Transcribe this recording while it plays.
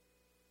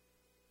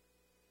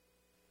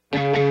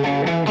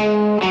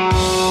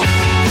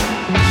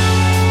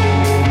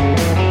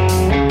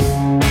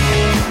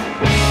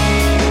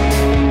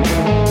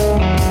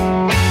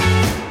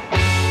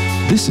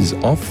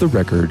Off the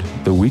Record,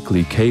 the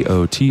weekly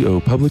KOTO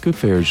public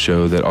affairs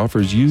show that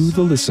offers you,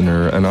 the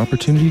listener, an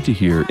opportunity to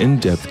hear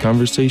in-depth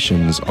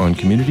conversations on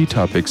community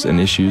topics and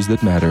issues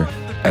that matter.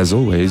 As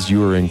always,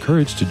 you are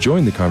encouraged to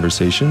join the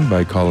conversation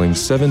by calling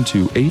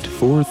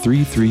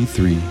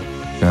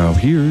 728-4333. Now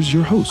here's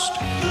your host.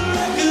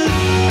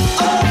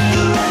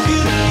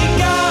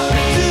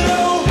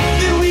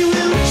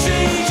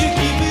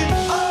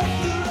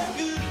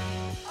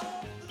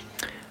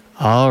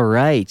 All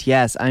right.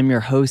 Yes, I'm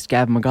your host,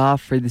 Gavin McGough,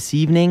 for this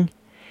evening.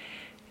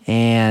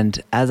 And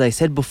as I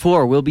said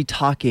before, we'll be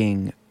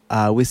talking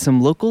with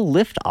some local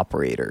Lyft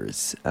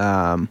operators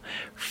from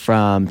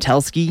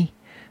Telski,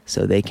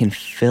 so they can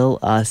fill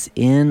us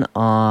in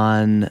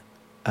on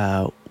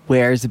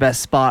where's the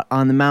best spot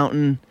on the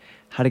mountain,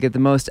 how to get the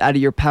most out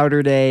of your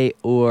powder day,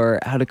 or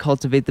how to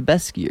cultivate the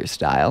best skier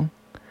style.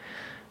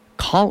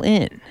 Call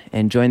in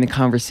and join the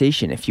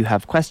conversation. If you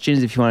have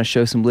questions, if you want to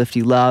show some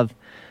Lyfty love,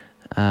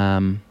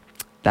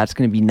 that's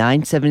going to be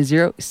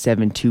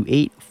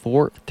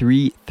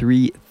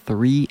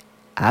 970-728-4333,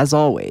 as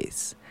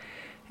always.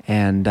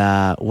 And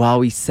while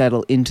we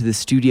settle into the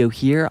studio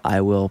here,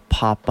 I will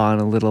pop on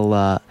a little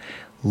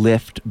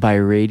Lyft by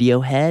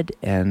Radiohead,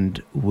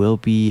 and we'll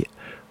be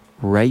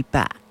right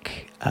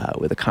back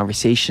with a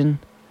conversation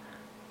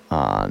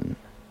on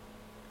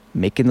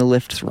making the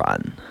lifts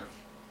run.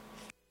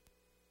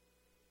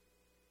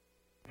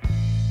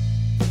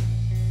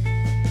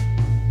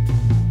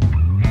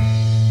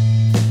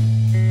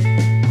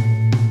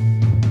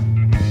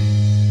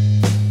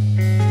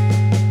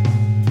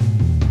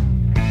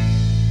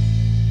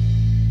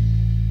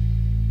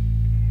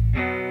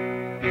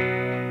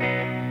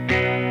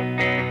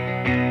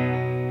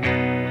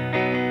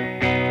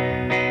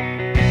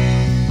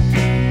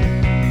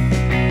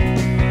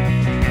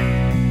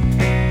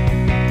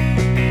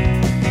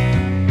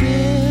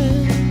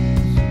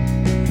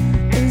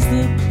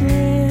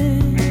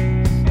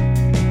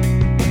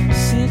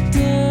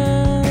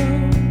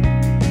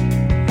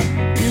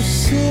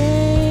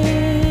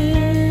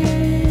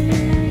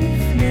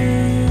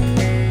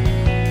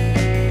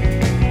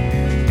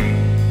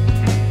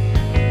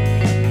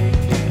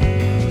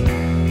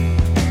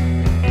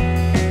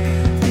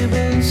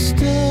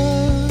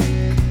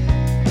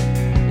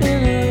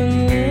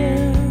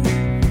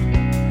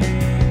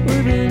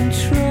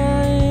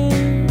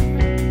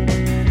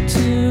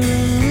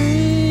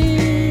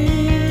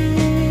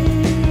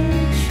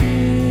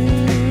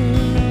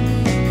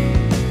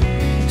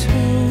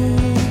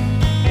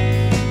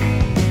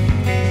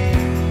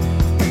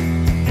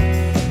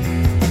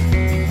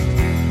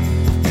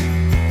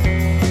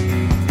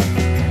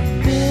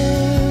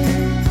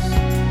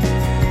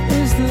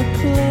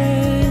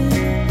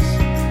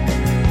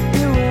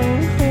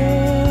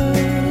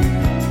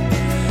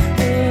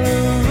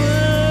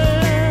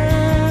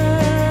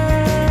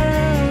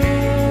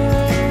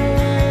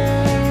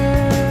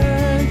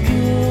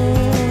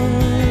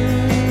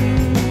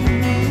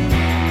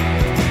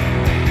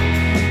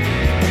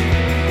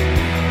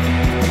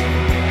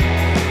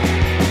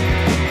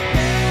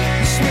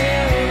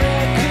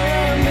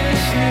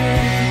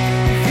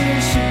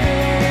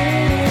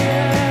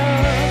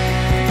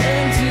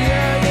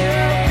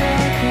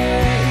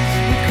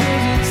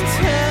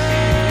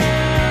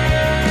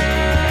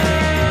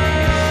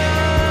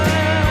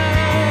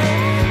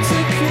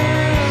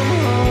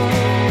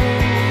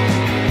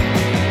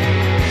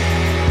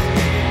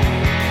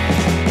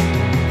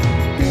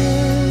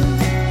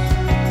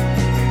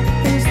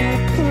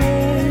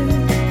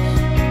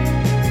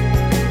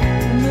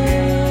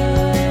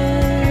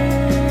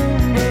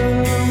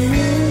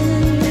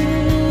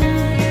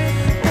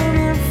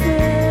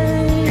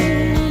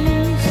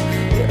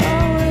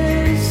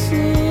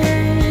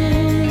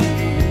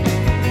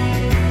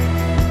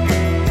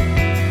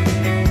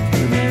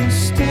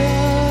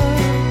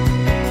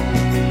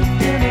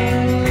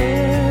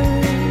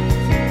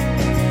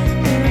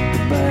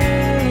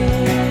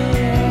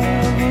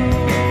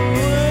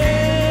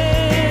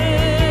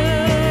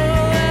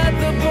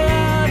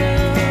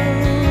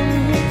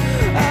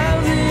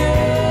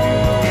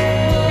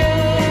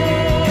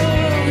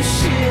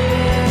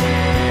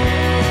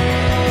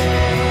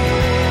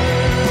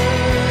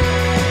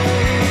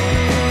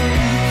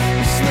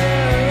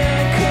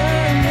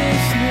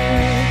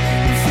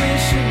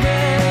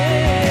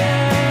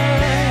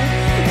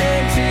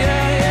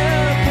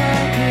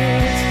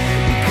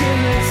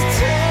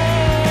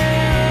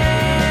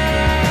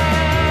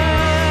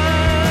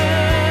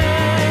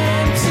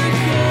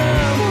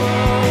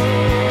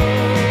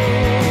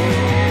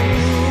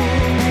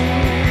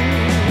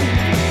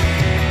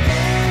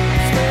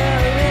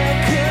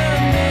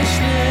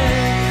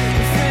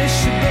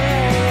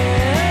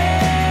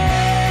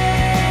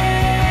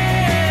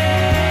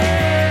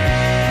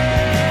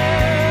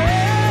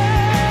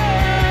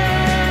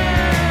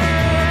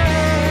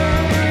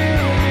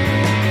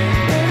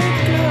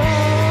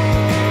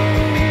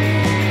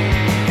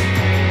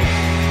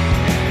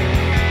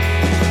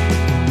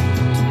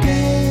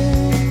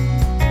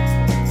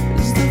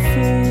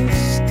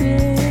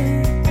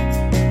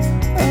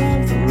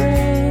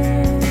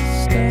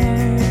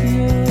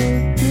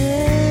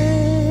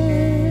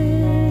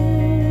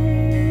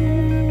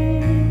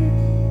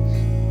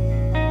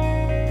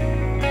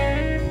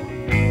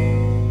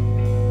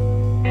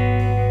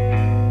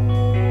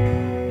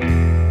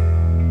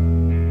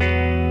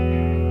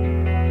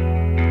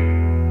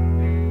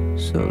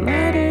 So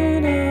light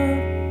it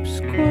up,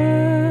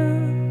 square.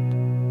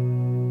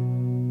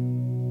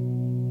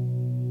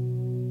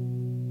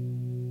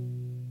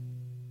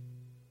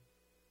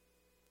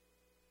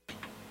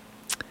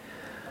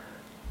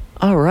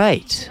 All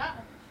right.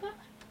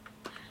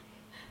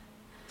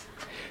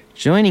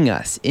 Joining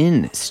us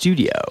in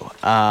studio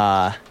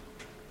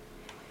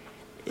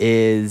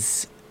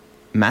is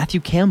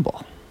Matthew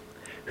Campbell,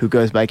 who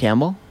goes by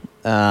Campbell,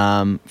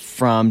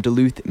 from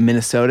Duluth,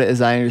 Minnesota,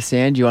 as I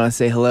understand. Do you want to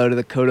say hello to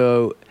the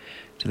Kodo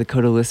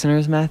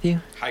listeners, Matthew?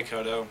 Hi,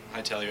 Kodo.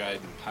 Hi, Telluride.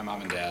 Hi,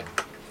 Mom and Dad.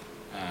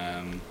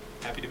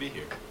 Happy to be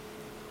here.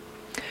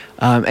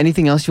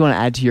 Anything else you want to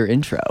add to your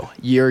intro?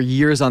 Your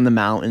years on the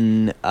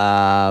mountain,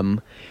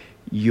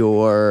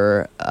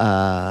 your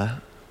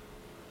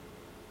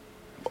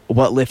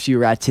what lift you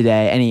were at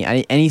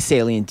today? Any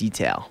salient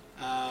detail?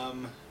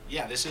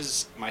 Yeah, this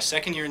is my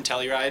second year in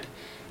Telluride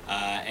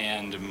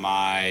and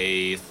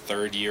my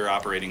third year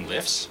operating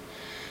lifts.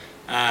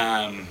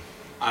 I'm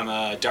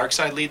a dark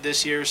side lead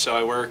this year, so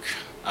I work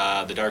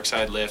the dark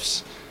side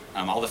lifts,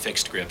 all the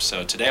fixed grips.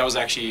 So today I was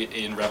actually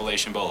in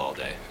Revelation Bowl all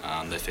day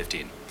on the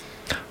 15.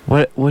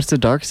 What's the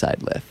dark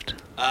side lift?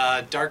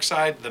 Dark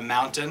side, the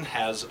mountain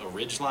has a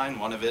ridge line.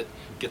 One of it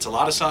gets a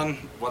lot of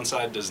sun. One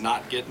side does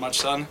not get much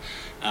sun.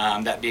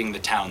 That being the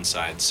town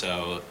side.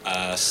 So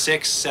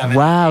 6, 7.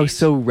 Wow, 8,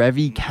 so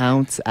Revy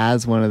counts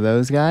as one of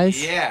those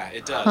guys? Yeah,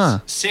 it does. Huh.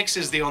 6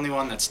 is the only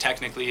one that's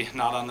technically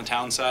not on the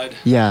town side.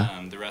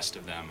 Yeah. The rest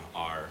of them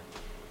are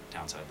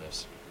town side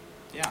lifts.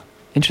 Yeah.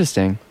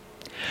 Interesting.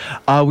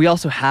 We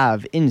also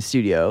have in the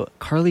studio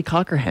Carly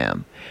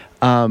Cockerham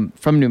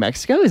from New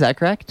Mexico. Is that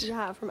correct?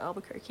 Yeah, from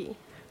Albuquerque.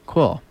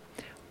 Cool.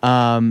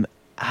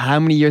 How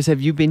many years have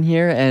you been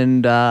here,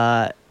 and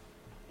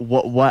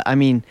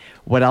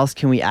what else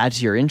can we add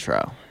to your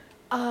intro?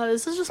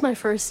 This is just my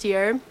first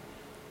year.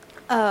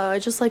 I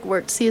just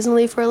worked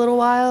seasonally for a little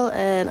while,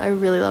 and I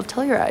really love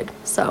Telluride,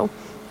 so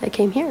I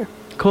came here.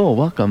 Cool.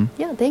 Welcome.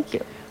 Yeah, thank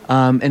you.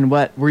 And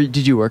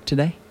did you work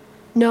today?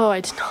 No, I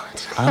did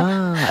not.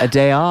 A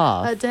day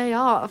off. A day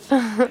off.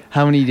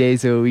 How many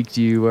days a week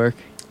do you work?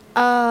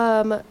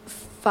 5,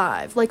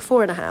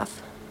 4.5.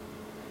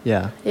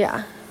 Yeah.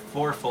 Yeah.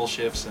 4 full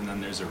shifts, and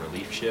then there's a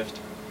relief shift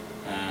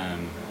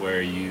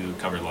where you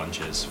cover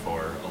lunches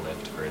for a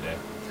lift for a day.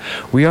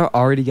 We are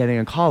already getting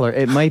a caller.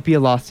 It might be a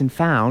lost and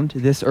found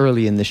this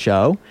early in the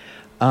show,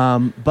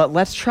 but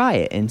let's try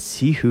it and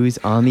see who's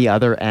on the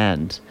other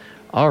end.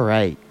 All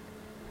right.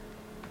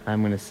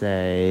 I'm going to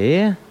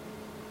say...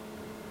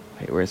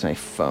 Wait, where's my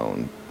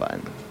phone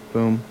button?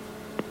 Boom.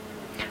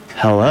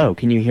 Hello,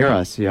 can you hear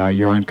us? Yeah,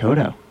 you're on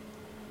Kodo.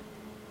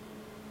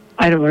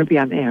 I don't want to be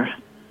on air.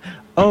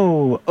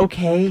 Oh,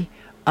 okay.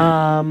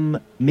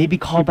 Maybe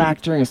call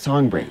back during a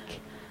song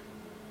break.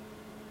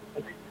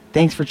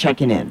 Thanks for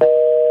checking in.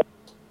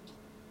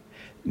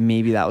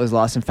 Maybe that was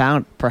lost and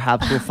found.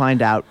 Perhaps we'll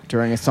find out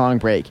during a song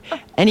break.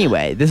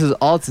 Anyway, this is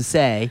all to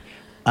say,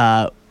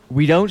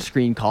 we don't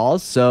screen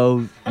calls,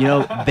 so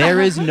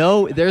there's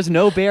no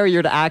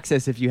barrier to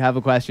access. If you have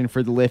a question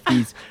for the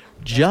lifties,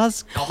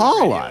 just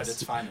call us.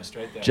 It's finest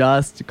right there.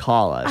 Just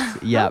call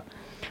us. Yep.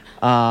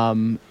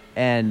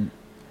 And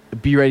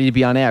be ready to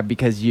be on air,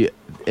 because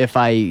if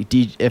I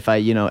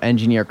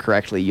engineer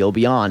correctly, you'll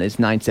be on. It's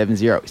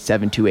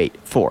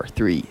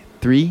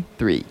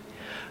 970-728-4333.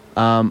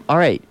 All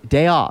right,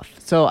 day off.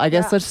 So I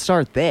guess let's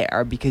start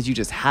there, because you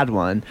just had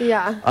one.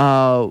 Yeah.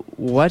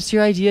 What's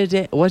your ideal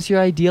day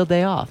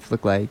off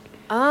look like?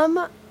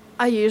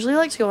 I usually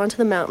like to go onto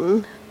the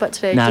mountain, but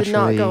today I did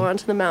not go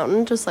onto the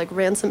mountain. Just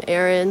ran some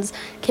errands,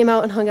 came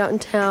out and hung out in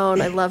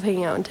town. I love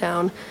hanging out in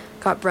town.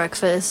 Got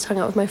breakfast, hung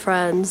out with my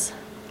friends.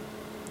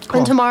 Cool.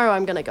 And tomorrow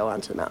I'm gonna go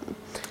onto the mountain,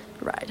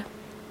 ride.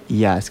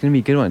 Yeah, it's gonna be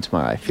a good one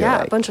tomorrow. I feel like.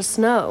 Yeah, a bunch of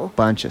snow.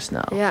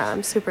 Yeah,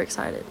 I'm super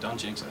excited. Don't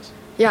jinx us.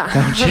 Yeah.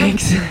 Don't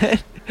jinx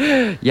it.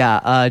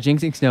 Yeah,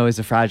 jinxing snow is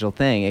a fragile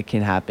thing. It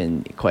can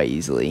happen quite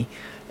easily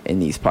in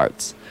these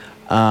parts.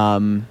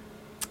 What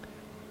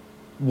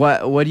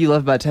do you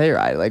love about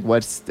Telluride?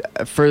 What's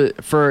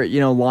for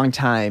long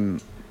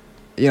time,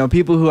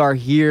 people who are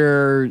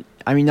here.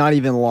 I mean, not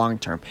even long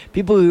term.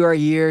 People who are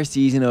here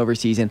season over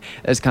season.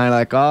 It's kind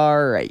of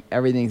all right,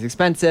 everything's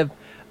expensive.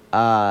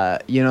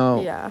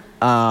 Yeah.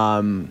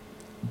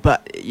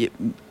 But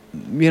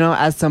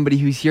as somebody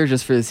who's here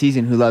just for the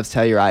season, who loves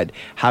Telluride,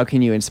 how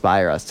can you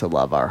inspire us to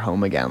love our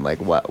home again?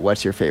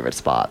 What's your favorite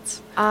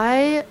spots?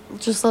 I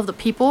just love the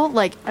people.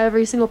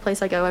 Every single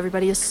place I go,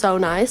 everybody is so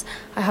nice.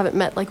 I haven't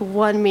met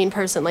one mean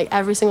person.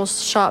 Every single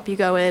shop you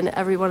go in,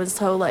 everyone is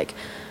so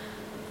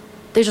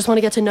they just want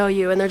to get to know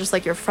you, and they're just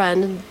your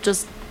friend. And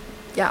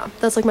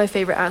that's my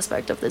favorite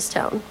aspect of this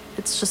town.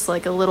 It's just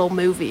a little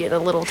movie in a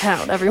little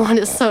town. Everyone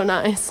is so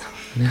nice.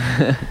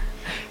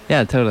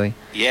 Yeah, totally.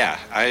 Yeah,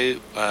 I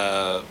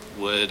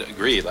would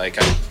agree. I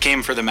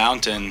came for the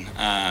mountain,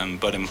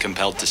 but am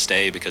compelled to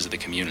stay because of the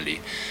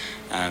community.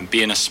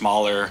 Being a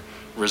smaller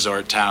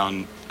resort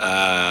town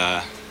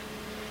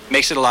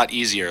makes it a lot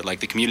easier.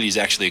 The community is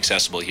actually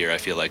accessible here, I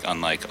feel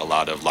unlike a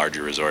lot of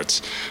larger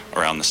resorts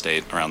around the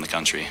state, around the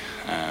country.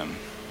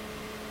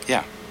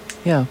 Yeah.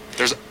 Yeah.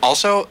 There's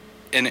also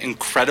an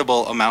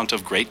incredible amount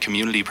of great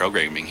community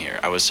programming here.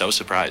 I was so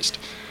surprised.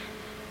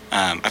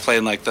 I play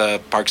in like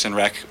the Parks and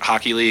Rec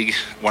Hockey League.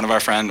 One of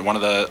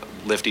the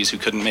lifties who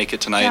couldn't make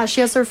it tonight. Yeah,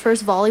 she has her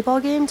first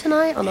volleyball game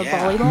tonight on the Yeah.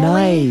 volleyball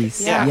league.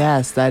 Nice. Yeah.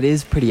 Yes, that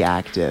is pretty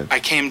active. I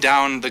came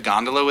down the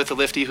gondola with a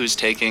lifty who's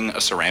taking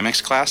a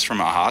ceramics class from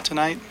AHA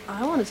tonight.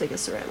 I want to take a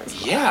ceramics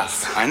class. Yeah,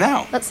 I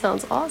know. That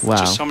sounds awesome. Wow.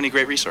 Just so many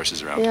great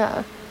resources around.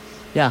 Yeah.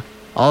 Yeah.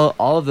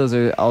 All of those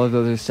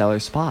are stellar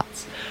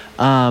spots.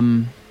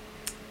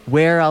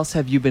 Where else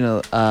have you been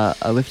a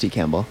lifty,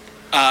 Campbell?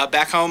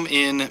 Back home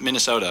in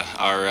Minnesota,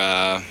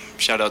 our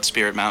shout out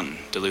Spirit Mountain,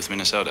 Duluth,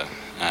 Minnesota.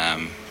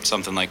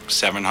 Something like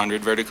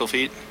 700 vertical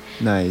feet.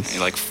 Nice.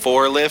 Like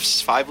 5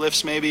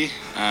 lifts maybe.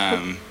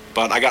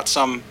 But I got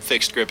some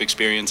fixed grip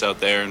experience out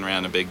there and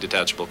ran a big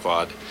detachable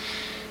quad.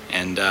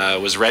 And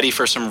was ready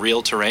for some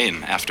real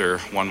terrain after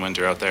one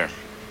winter out there.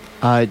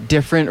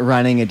 Different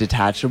running a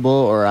detachable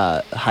or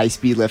a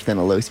high-speed lift than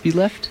a low-speed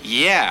lift?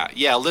 Yeah,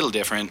 a little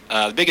different.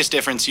 The biggest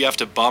difference, you have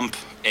to bump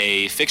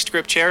a fixed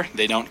grip chair.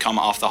 They don't come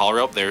off the haul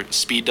rope. Their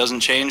speed doesn't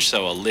change,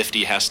 so a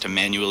lifty has to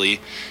manually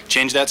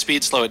change that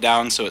speed, slow it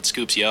down so it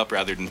scoops you up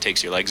rather than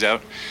takes your legs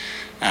out.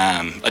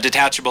 A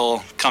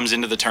detachable comes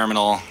into the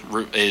terminal,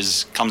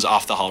 comes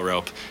off the haul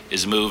rope,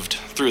 is moved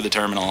through the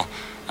terminal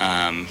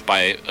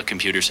by a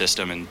computer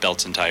system and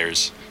belts and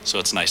tires, so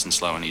it's nice and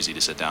slow and easy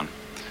to sit down.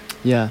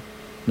 Yeah.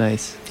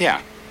 Nice.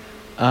 Yeah.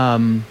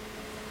 I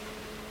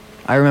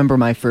remember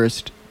my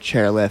first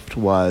chairlift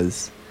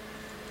was.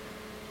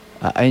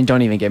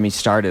 Don't even get me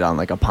started on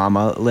like a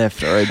PAMA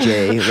lift or a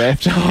J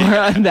lift.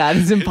 That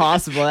is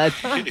impossible. That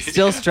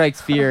still strikes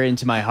fear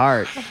into my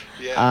heart.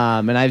 Yeah.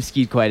 And I've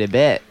skied quite a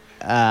bit.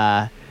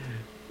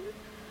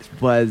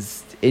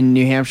 Was in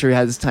New Hampshire. We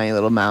had this tiny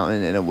little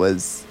mountain, and it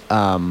was.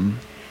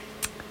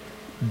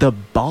 The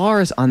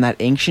bars on that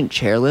ancient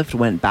chairlift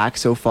went back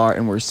so far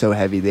and were so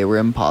heavy they were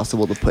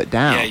impossible to put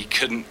down. Yeah, you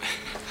couldn't.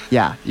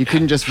 Yeah, you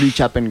couldn't just reach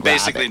up and grab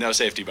Basically, it. no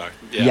safety bar.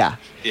 Yeah.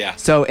 Yeah,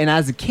 So, and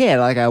as a kid,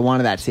 like I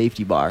wanted that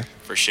safety bar.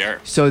 for sure.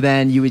 So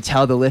then you would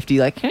tell the lifty,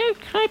 like, can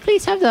I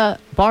please have the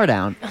bar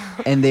down?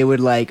 And they would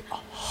like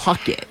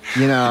huck it,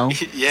 you know?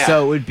 Yeah.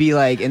 So it would be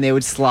like, and they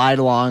would slide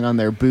along on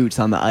their boots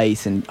on the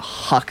ice and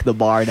huck the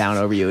bar down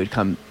over you.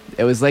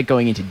 It was like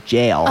going into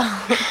jail.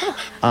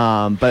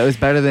 But it was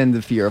better than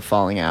the fear of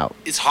falling out.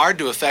 It's hard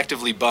to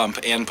effectively bump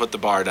and put the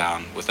bar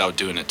down without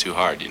doing it too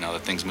hard. You know,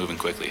 that thing's moving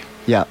quickly.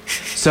 Yeah.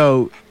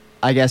 So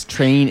I guess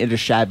train at a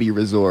shabby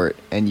resort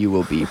and you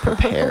will be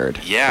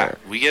prepared. Yeah,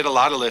 for- we get a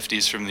lot of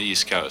lifties from the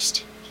East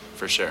Coast,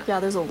 for sure. Yeah,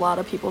 there's a lot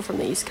of people from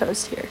the East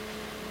Coast here.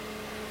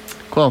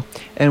 Cool.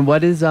 And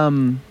what is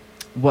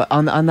what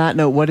on that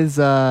note, what is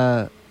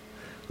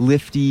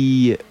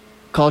lifty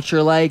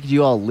culture like? Do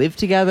you all live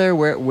together?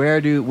 Where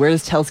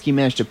does Telski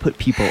manage to put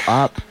people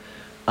up?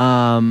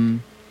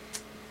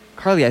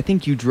 Carly, I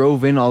think you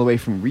drove in all the way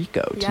from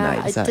Rico tonight.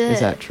 Yeah, I Is did.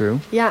 that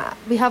true? Yeah,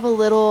 we have a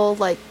little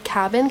like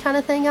cabin kind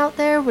of thing out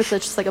there with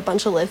just like a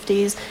bunch of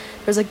lifties.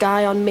 There's a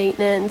guy on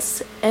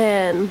maintenance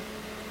and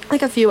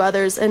like a few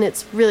others, and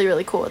it's really,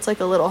 really cool. It's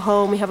like a little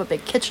home. We have a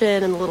big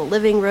kitchen and a little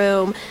living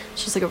room.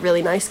 It's just like a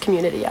really nice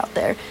community out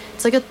there.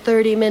 It's like a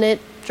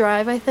 30-minute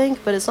drive, I think,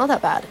 but it's not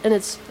that bad. And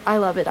I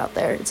love it out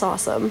there. It's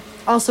awesome.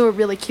 Also a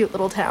really cute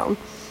little town.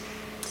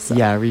 So,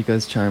 Yeah,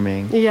 Rico's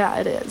charming. yeah,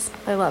 it is.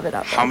 I love it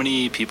out there. How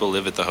many people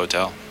live at the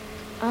hotel?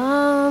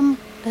 I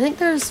think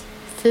there's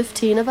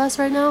 15 of us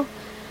right now,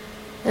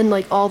 and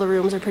like all the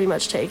rooms are pretty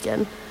much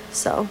taken.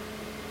 So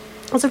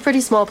it's a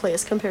pretty small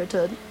place compared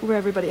to where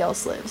everybody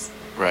else lives.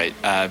 Right.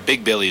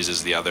 Big Billy's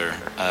is the other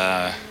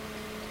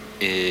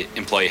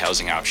employee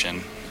housing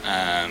option.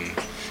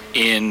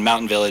 In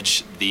Mountain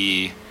Village,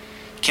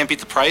 can't beat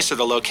the price or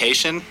the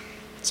location.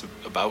 It's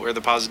about where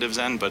the positives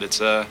end, but it's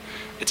a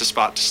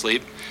spot to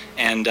sleep.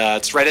 And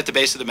it's right at the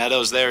base of the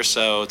meadows there,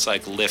 so it's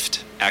like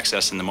lift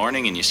access in the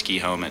morning, and you ski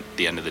home at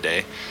the end of the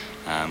day,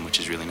 which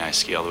is really nice.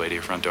 Ski all the way to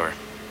your front door.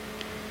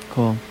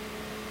 Cool.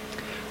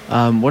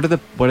 What are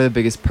the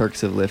biggest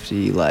perks of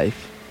lifty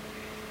life?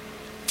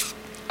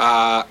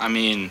 I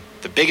mean,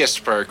 the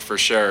biggest perk for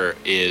sure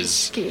is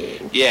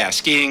Skiing. Yeah,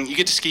 skiing. You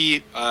get to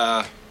ski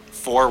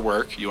for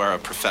work. You are a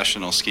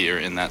professional skier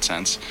in that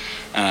sense.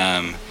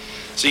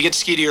 So you get to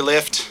ski to your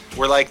lift.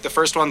 We're like the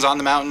first one's on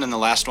the mountain and the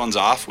last one's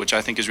off, which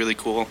I think is really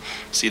cool.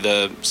 See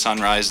the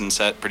sunrise and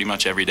set pretty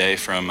much every day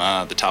from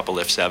the top of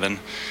Lift 7.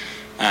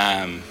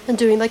 And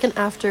doing like an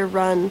after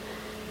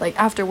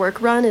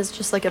work run is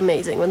just like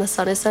amazing. When the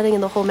sun is setting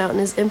and the whole mountain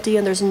is empty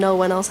and there's no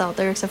one else out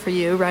there except for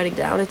you riding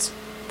down, it's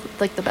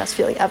like the best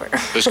feeling ever.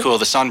 It was cool.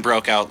 The sun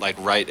broke out like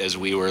right as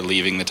we were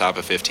leaving the top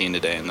of 15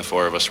 today, and the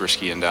 4 of us were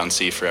skiing down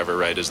Sea Forever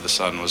right as the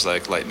sun was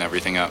like lighting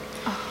everything up.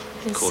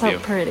 It's Cool so view.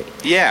 pretty.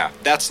 Yeah,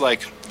 that's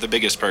like the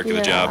biggest perk of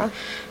the job.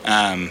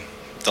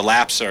 The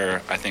laps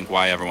are, I think,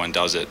 why everyone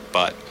does it,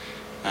 but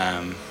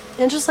And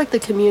just like the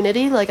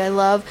community, like I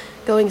love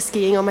going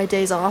skiing on my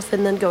days off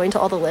and then going to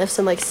all the lifts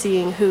and like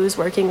seeing who's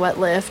working what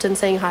lift and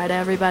saying hi to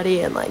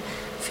everybody and like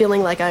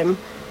feeling like I'm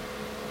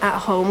at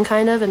home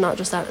kind of and not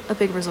just at a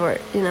big resort,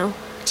 you know?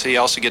 So you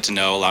also get to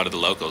know a lot of the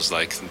locals.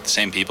 Like the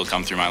same people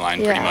come through my line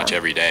pretty Yeah. much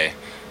every day.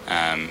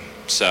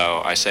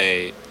 So I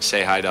say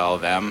hi to all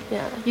of them.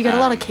 Yeah. You get a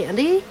lot of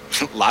candy.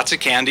 Lots of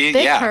candy.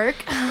 Big yeah. perk.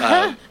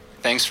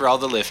 Thanks for all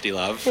the lifty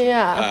love.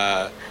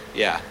 Yeah.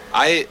 Yeah.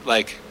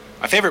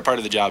 My favorite part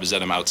of the job is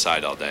that I'm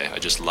outside all day. I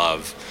just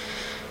love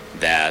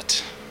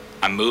that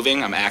I'm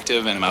moving, I'm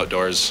active, and I'm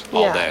outdoors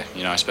all Yeah. day.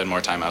 You know, I spend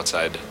more time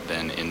outside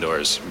than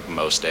indoors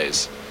most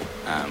days,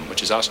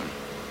 which is awesome.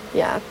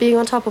 Yeah, being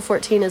on top of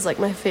 14 is like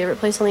my favorite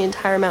place on the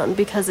entire mountain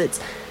because it's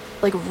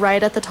like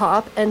right at the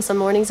top, and some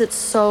mornings it's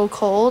so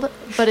cold,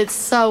 but it's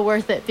so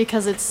worth it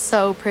because it's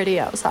so pretty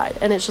outside,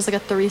 and it's just like a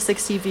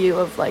 360 view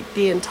of like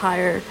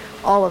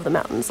all of the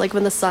mountains. Like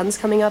when the sun's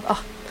coming up,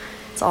 oh,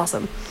 it's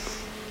awesome.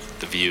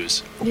 The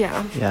views.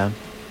 Yeah. Yeah.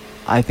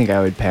 I think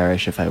I would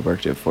perish if I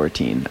worked at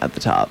 14 at the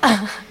top.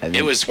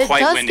 It was It quite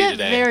does windy get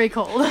today. very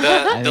cold. The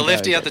think I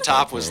lifty would at the get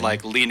top was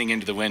frustrated. like leaning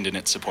into the wind and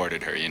it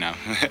supported her, you know?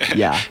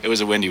 Yeah. It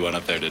was a windy one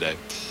up there today.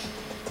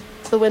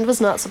 The wind was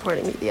not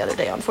supporting me the other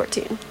day on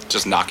 14.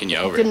 Just knocking you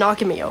over. You're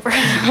knocking me over.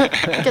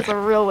 It gets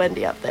real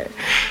windy up there.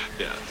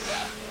 Yeah.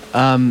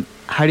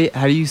 How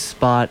do you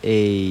spot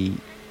a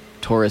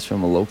tourist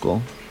from a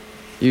local?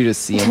 You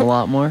just see them a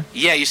lot more,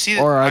 Yeah, you see.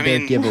 or are I there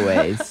mean,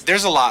 giveaways?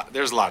 There's a lot of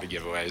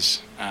giveaways.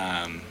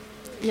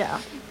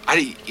 Yeah.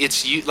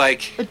 It's you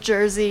like. A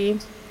jersey.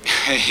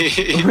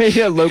 Wait,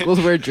 locals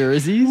wear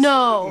jerseys?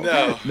 No.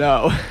 No.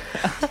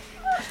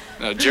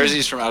 No.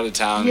 Jerseys from out of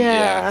town.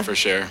 Yeah. For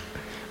sure.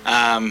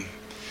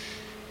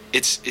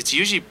 It's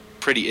usually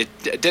pretty.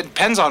 It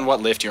depends on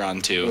what lift you're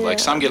on too. Like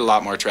Yeah. some get a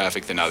lot more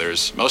traffic than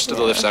others. Most of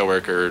the Yeah. lifts I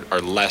work are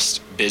less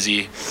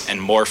busy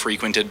and more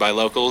frequented by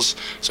locals.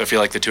 So I feel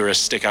like the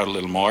tourists stick out a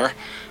little more,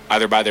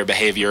 either by their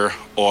behavior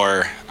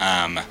or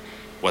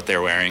what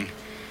they're wearing.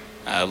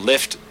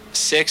 Lift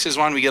 6 is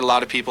one we get a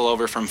lot of people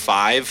over from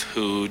 5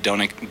 who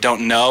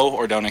don't know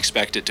or don't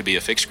expect it to be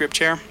a fixed grip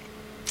chair,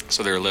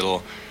 so they're a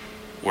little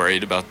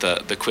worried about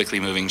the quickly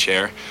moving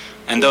chair.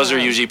 And those are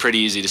Yeah. usually pretty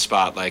easy to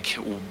spot, like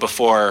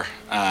before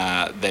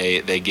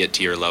they get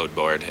to your load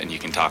board, and you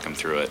can talk them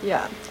through it.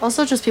 Yeah.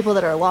 Also, just people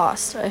that are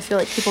lost. I feel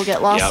like people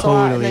get lost Yep. a lot,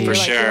 and Totally. then you're For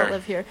like, you sure. don't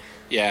live here.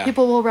 Yeah.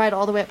 People will ride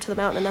all the way up to the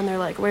mountain, and then they're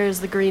like, "Where's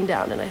the green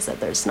down?" And I said,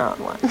 "There's not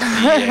one."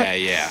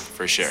 yeah,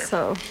 for sure.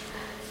 So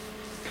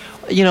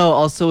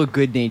Also a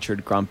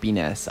good-natured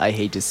grumpiness. I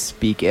hate to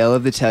speak ill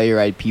of the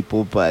Telluride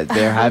people, but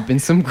there have been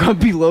some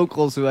grumpy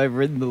locals who I've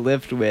ridden the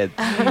lift with.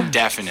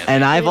 Definitely.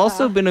 And I've Yeah.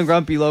 also been a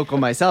grumpy local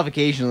myself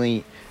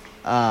occasionally.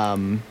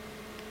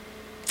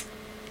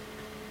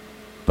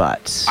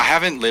 But I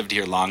haven't lived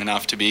here long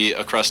enough to be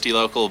a crusty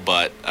local,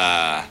 but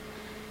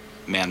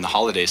man, the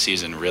holiday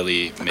season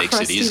really makes it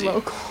crusty easy.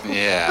 local.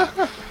 Yeah.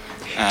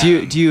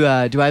 do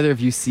either of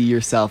you see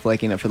yourself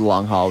liking it for the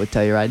long haul with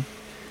Telluride?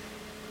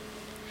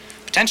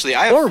 Potentially,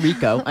 I have. Or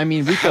Rico? I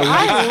mean, Rico.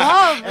 I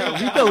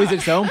love. Rico is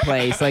its own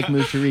place. Like,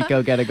 move to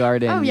Rico, get a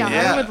garden. Oh yeah,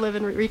 Yeah. I would live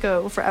in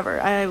Rico forever.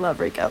 I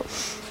love Rico.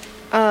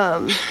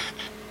 I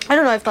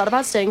don't know. I've thought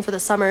about staying for the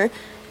summer,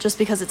 just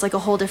because it's like a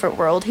whole different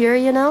world here,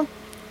 you know.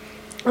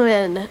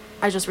 And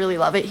I just really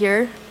love it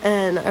here,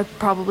 and I'd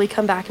probably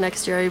come back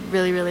next year. I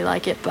really, really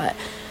like it, but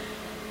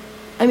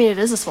I mean, it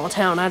is a small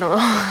town. I don't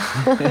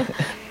know,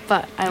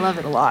 but I love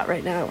it a lot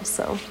right now.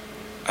 So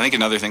I think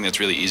another thing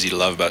that's really easy to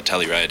love about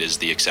Telluride is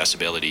the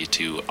accessibility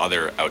to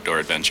other outdoor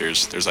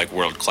adventures. There's like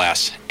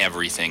world-class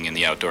everything in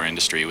the outdoor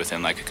industry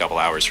within like a couple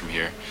hours from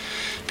here.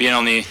 Being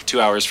only 2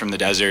 hours from the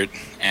desert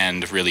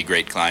and really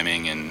great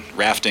climbing and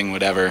rafting,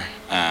 whatever,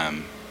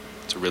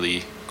 it's a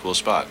really cool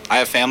spot. I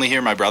have family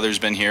here. My brother's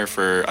been here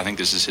for, I think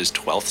this is his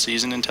 12th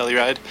season in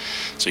Telluride.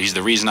 So he's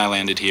the reason I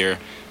landed here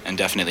and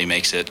definitely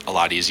makes it a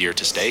lot easier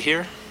to stay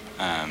here.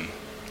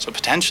 So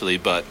potentially,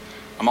 but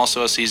I'm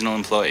also a seasonal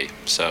employee,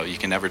 so you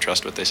can never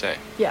trust what they say.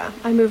 yeah,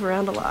 I move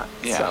around a lot.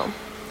 Yeah. So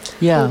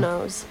Yeah. who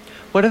knows?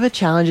 What are the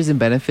challenges and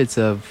benefits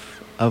of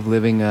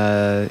living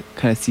a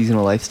kind of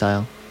seasonal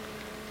lifestyle?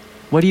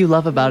 What do you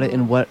love about it,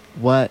 and what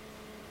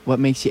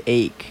makes you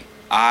ache?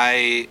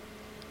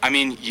 I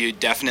mean, you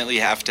definitely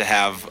have to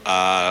have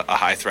a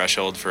high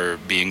threshold for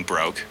being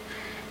broke.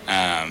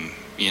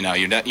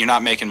 You're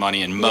not making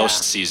money in most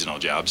Yeah. seasonal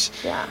jobs.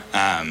 Yeah.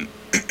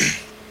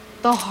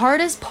 The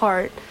hardest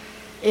part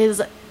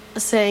is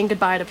saying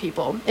goodbye to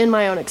people, in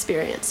my own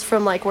experience,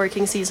 from like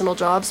working seasonal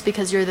jobs,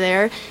 because you're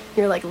there,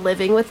 you're like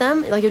living with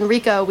them. Like in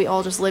Rico, we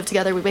all just live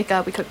together. We wake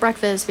up, we cook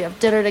breakfast, we have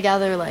dinner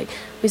together. Like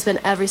we spend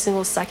every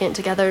single second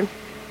together.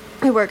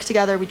 We work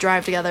together, we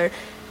drive together,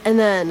 and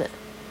then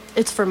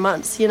it's for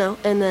months, you know,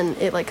 and then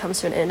it like comes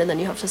to an end, and then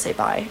you have to say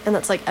bye. And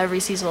that's like every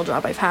seasonal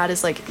job I've had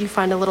is like you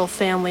find a little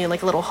family and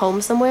like a little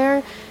home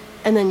somewhere,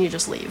 and then you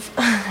just leave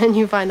and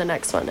you find the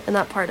next one. And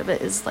that part of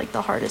it is like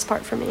the hardest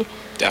part for me.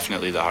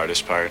 Definitely the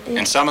hardest part. Yeah.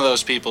 And some of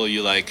those people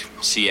you like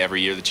see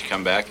every year that you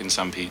come back, and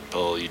some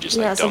people you just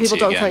like Yeah, don't so people see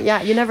don't again. come.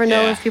 Yeah, you never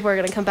know Yeah. if people are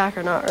gonna come back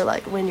or not, or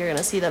like when you're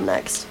gonna see them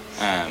next.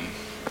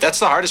 That's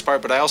the hardest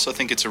part, but I also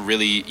think it's a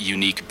really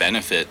unique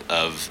benefit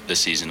of the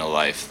seasonal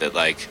life that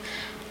like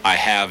I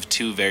have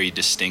two very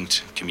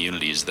distinct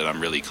communities that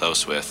I'm really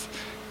close with,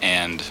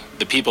 and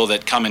the people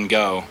that come and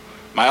go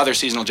my other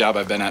seasonal job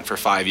I've been at for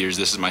 5 years.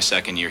 This is my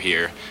second year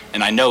here,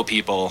 and I know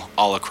people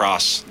all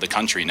across the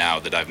country now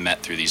that I've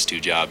met through these 2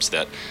 jobs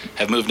that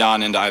have moved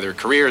on into either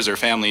careers or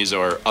families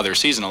or other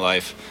seasonal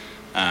life.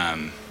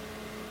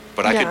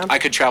 But I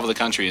could travel the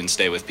country and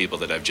stay with people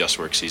that I've just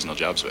worked seasonal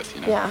jobs with.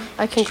 You know? Yeah,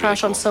 I can Which is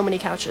crash really on cool. so many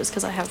couches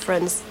because I have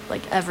friends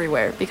like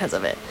everywhere because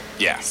of it.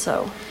 Yeah,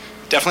 So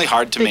definitely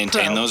hard to Big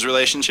maintain pro. those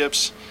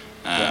relationships.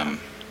 Yeah.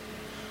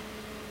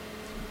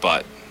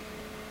 But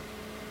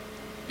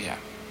yeah.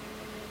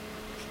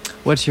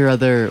 What's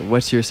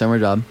your summer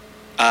job?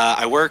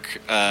 I work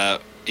on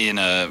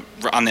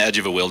the edge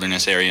of a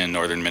wilderness area in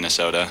northern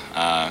Minnesota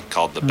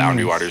called the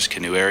Boundary Nice. Waters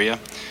Canoe Area.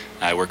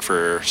 I work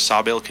for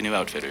Sawbill Canoe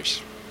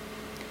Outfitters.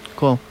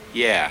 Cool.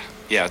 Yeah,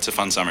 it's a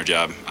fun summer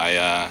job.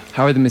 How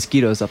are the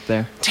mosquitoes up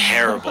there?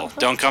 Terrible.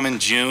 Don't come in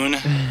June.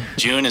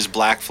 June is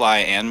black fly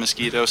and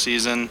mosquito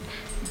season,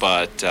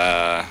 but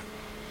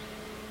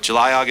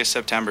July, August,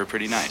 September,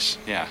 pretty nice.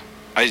 Yeah,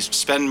 I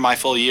spend my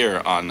full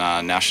year on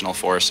National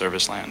Forest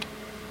Service land.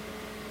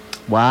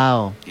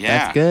 Wow. Yeah.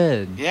 That's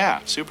good. Yeah,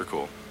 super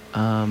cool.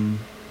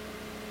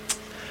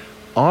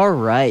 All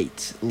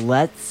right.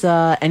 Let's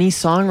any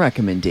song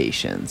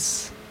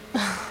recommendations?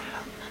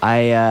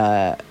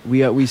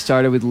 We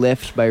started with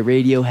Lift by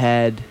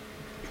Radiohead.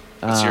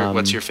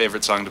 What's your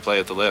favorite song to play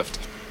at the lift?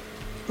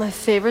 my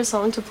favorite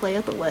song to play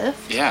at the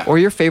lift. Yeah. Or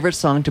your favorite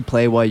song to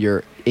play while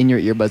you're in your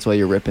earbuds while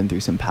you're ripping through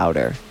some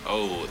powder.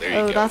 Oh, there you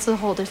Oh, go. that's a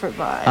whole different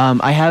vibe.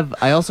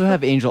 I also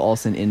have Angel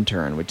Olsen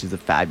Intern, which is a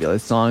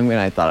fabulous song, and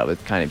I thought it was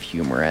kind of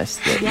humorous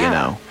that,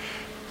 Yeah.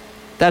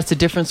 that's a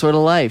different sort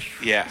of life.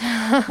 Yeah.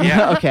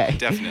 Yeah. Okay.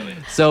 Definitely.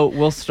 So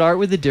we'll start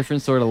with a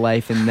different sort of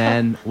life, and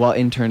then while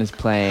Intern is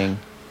playing,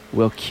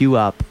 we'll cue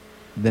up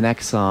the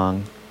next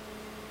song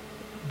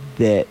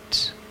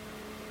that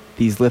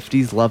these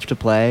lifties love to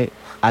play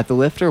at the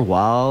lifter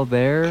while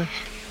they're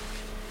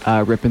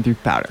ripping through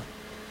powder.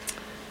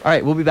 All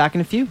right, we'll be back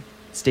in a few.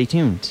 Stay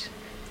tuned.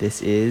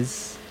 This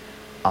is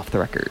Off the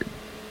Record.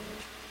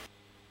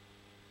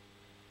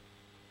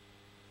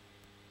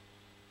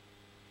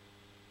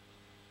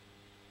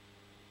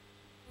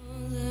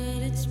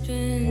 That it's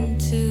been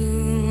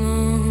too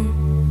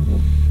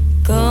long,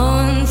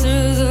 going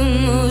through the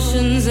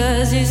motions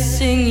as you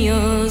sing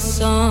your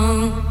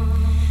song.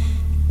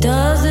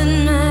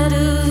 Doesn't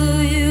matter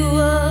who you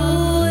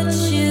are, what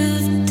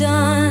you've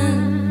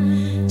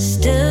done.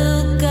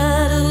 Still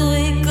gotta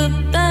wake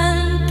up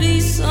and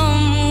be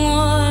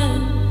someone.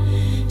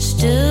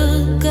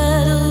 Still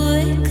gotta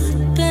wake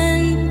up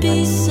and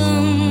be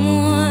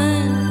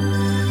someone.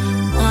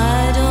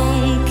 I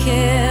don't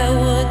care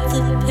what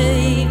the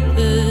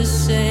papers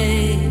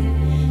say.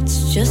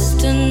 It's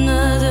just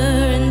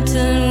another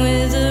intern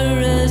with a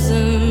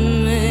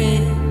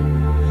resume.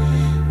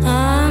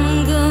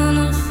 I'm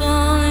gonna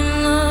fall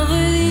in love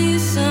with you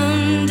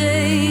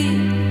someday.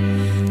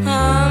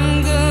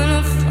 I'm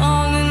gonna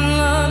fall in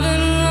love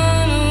and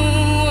run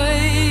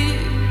away.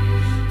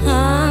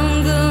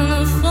 I'm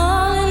gonna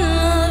fall in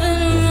love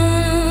and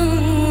run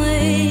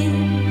away.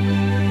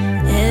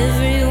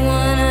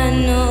 Everyone I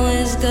know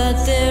has got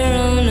their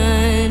own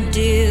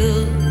ideal.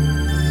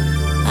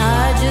 I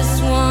just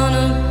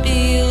wanna be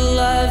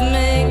alive,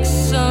 make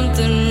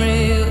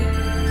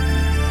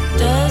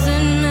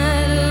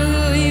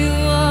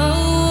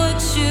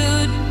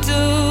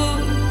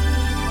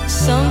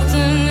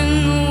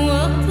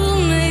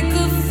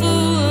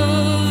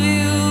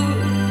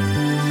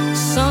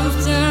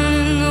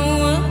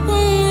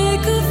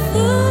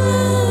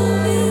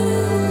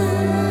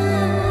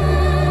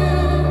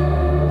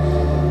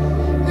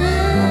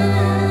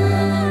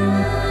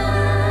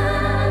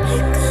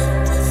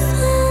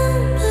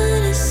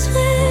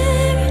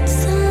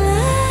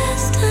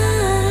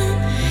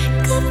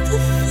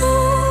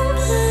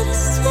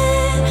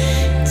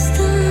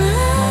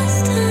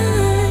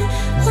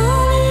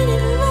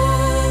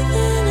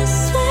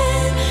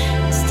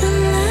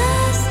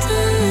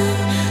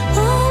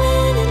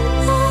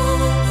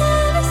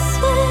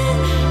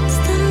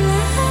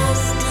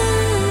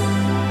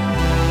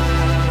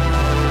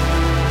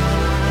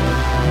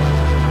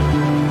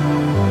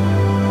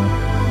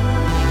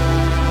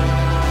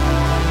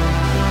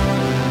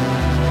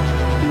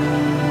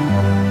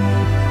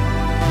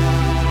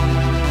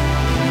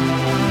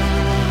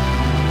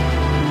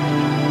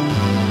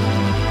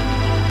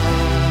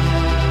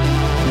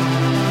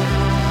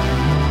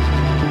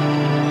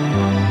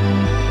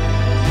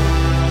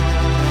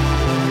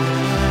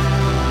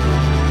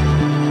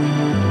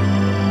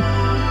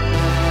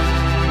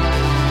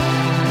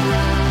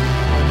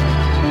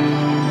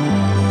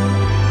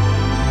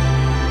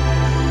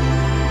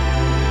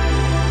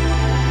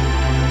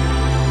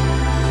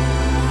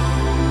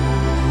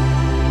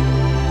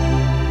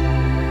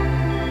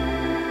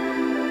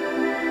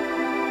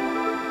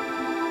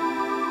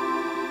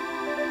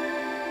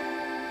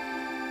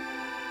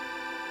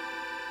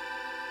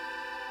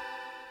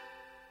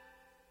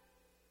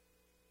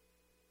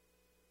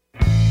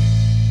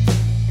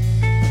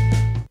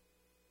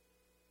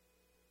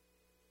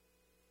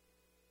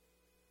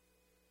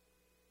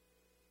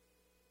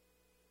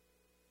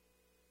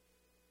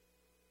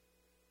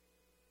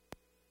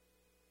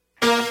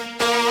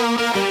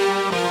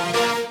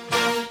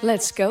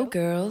Let's go,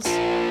 girls.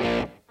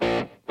 Come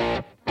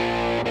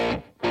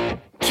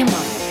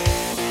on.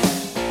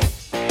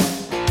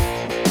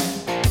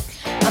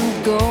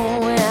 I'm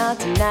going out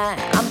tonight.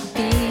 I'm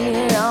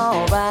feeling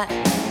alright.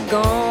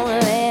 Gonna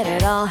let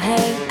it all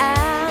hang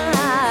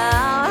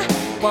out.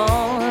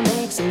 Wanna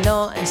make some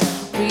noise,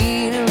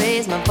 really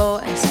raise my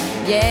voice.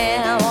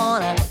 Yeah, I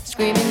wanna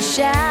scream and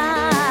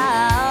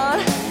shout.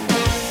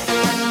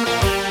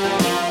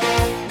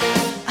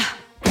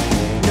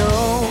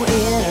 No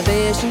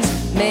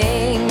inhibitions,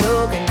 make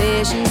no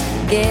conditions.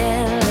 Get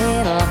a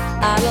little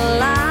out of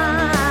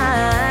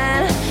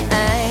line. I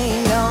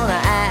ain't gonna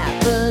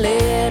act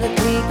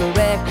politically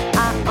correct.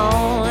 I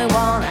only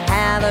wanna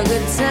have a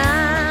good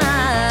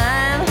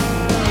time.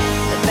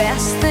 The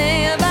best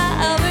thing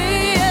about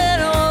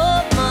being a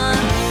woman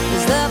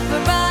is the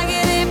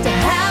prerogative to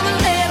have a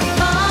little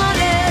fun.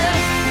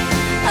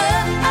 Oh,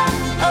 oh,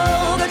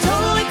 oh, go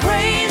totally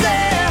crazy.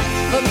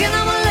 Forget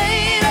I'm a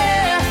lady.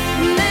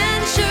 Men,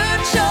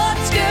 shirt, short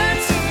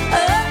skirts. Oh,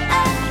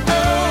 oh,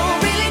 oh,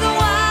 really go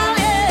wild,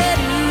 yeah.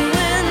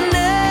 Doing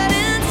that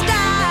in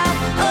style.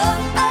 Oh,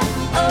 oh,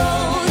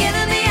 oh, get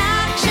in the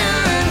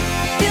action.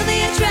 Feel the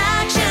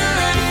attraction.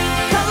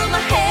 Color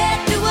my head,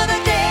 do what I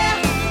dare.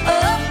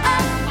 Oh,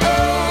 oh, oh,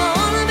 I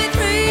wanna be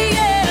free,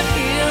 yeah.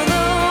 Feel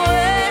the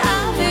way I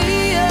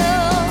feel.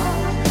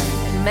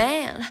 And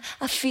man,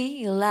 I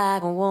feel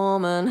like a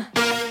woman.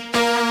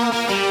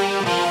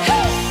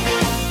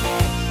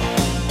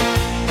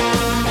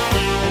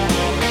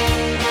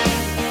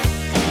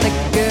 The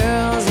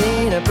girls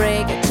need a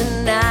break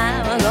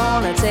tonight. We're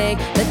gonna take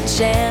the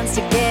chance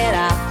to get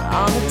out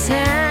on the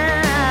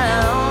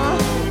town.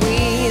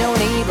 We don't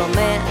need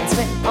romance,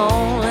 we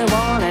only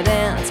wanna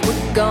dance.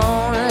 We're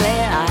gonna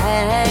let our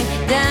hair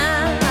hang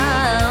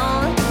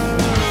down.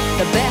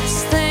 The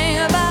best thing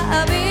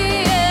about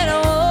being a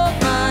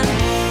woman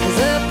is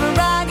the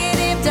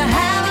prerogative to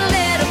have a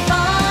little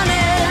fun.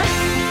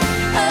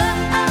 Oh,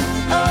 oh,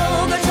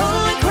 oh, go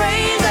totally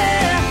crazy.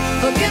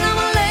 Forget I'm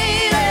a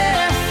lady.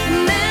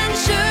 Men,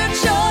 shirt,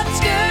 short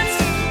skirts.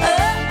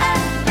 Oh, oh,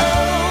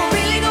 oh,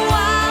 really go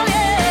wild,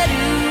 yeah.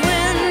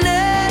 Doing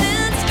that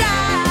in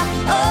style.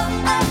 Oh,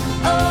 oh,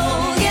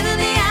 oh, get in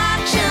the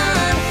action.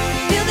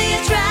 Feel the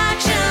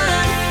attraction.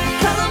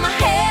 Color my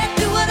head,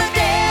 do what I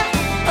dare.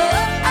 Oh,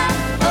 oh,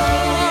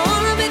 oh, I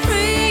wanna be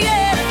free,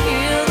 yeah.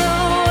 Feel the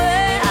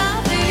way I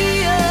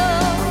feel.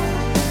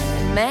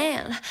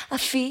 Man, I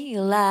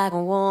feel like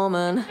a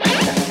woman.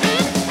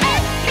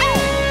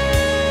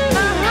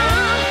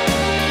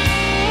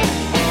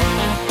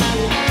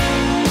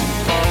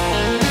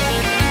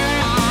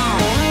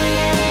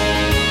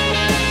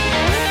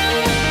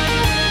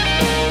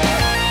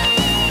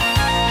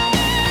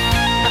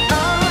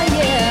 Oh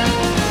yeah,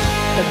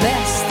 the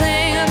best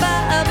thing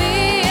about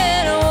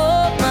being a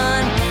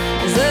woman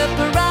is the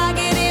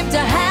prerogative to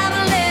have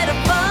a little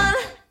fun,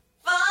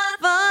 fun,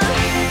 fun.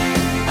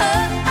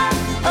 Oh, oh,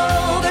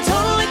 oh, go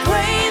totally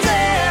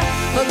crazy.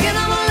 Forget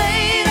I'm a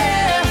lady.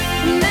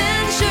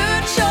 Men,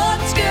 shirt, short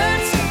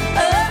skirts.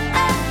 Oh,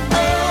 oh,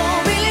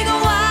 oh, really go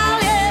wild,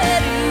 yeah.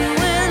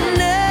 Doing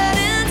that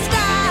in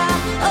style.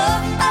 Oh,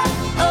 oh,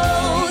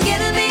 oh, get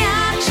in the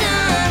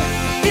action.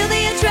 Feel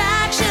the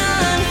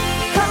attraction.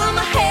 Color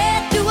my head,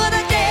 do what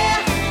I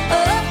dare.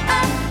 Oh,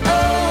 oh,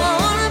 oh, I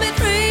wanna be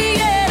free,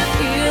 yeah.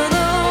 Feel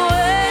the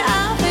way I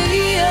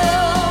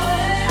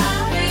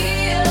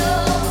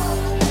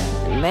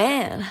feel.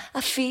 Man,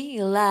 I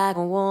feel like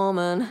a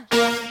woman.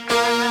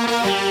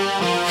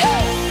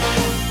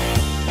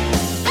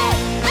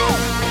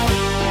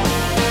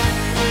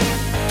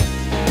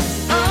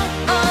 Oh,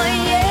 oh,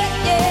 yeah,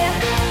 yeah.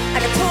 I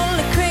got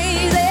totally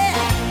crazy.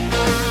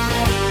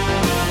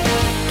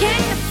 Can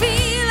you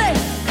feel it?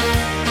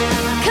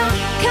 Come,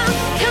 come,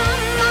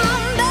 come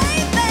on,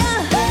 baby.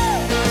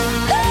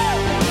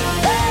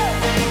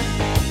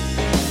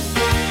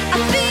 I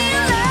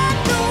feel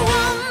like a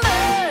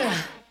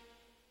woman.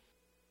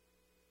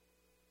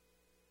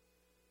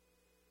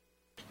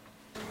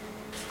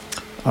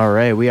 All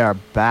right, we are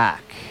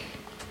back.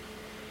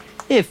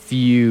 If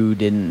you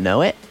didn't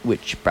know it,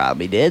 which you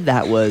probably did,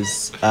 that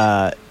was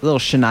little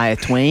Shania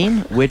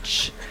Twain,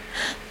 which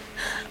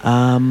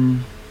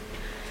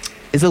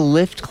is a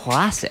Lyft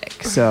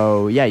classic.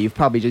 So yeah, you've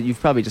probably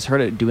just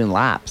heard it doing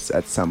laps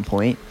at some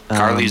point.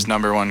 Carly's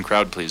number one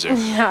crowd pleaser.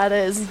 Yeah, it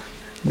is.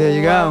 There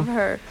you Love go.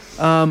 her.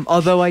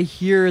 Although I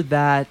hear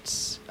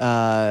that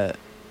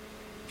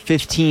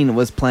 15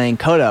 was playing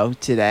Kodo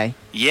today.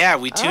 Yeah,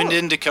 we tuned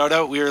into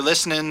Kodo. We were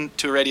listening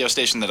to a radio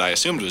station that I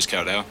assumed was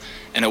Kodo,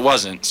 and it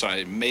wasn't, so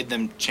I made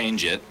them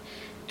change it.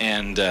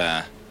 And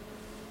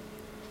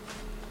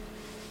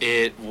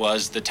it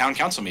was the town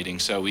council meeting,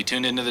 so we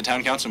tuned into the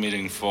town council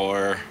meeting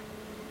for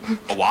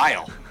a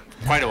while.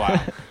 Quite a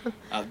while.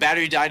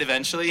 Battery died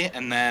eventually,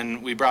 and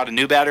then we brought a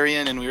new battery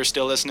in, and we were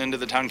still listening to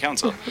the town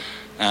council.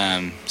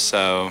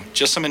 So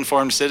just some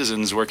informed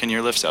citizens working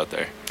your lifts out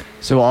there.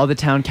 So all the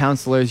town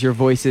councilors, your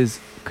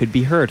voices could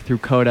be heard through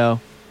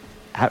Kodo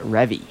at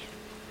Revy,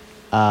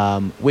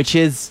 which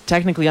is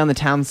technically on the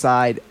town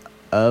side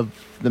of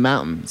the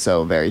mountain,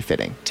 so very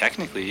fitting.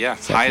 Technically, yeah.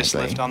 Technically. Highest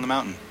lift on the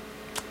mountain.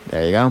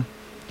 There you go.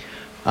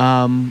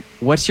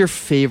 What's your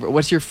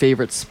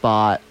favorite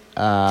spot?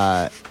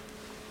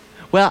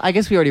 Well, I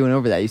guess we already went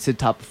over that. You said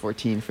top of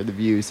 14 for the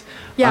views.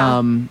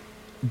 Yeah.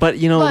 But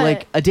you know, But-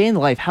 like a day in the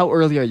life. How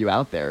early are you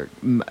out there?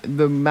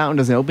 The mountain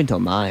doesn't open till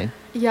 9.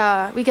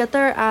 Yeah, we get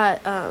there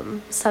at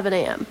 7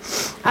 a.m.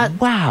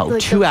 Wow,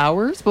 like 2 the-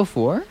 hours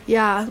before?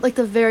 Yeah, like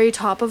the very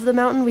top of the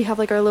mountain, we have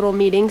like our little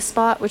meeting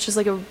spot, which is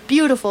like a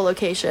beautiful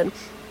location.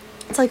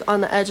 It's like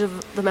on the edge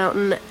of the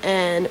mountain,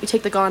 and we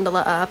take the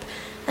gondola up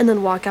and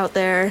then walk out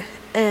there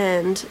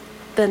and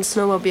then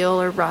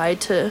snowmobile or ride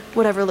to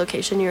whatever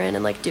location you're in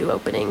and like do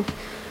opening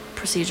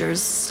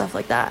procedures, stuff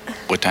like that.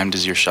 What time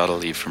does your shuttle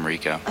leave from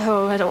Rico?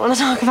 Oh, I don't want to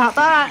talk about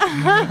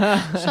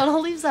that.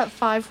 Shuttle leaves at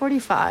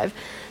 5:45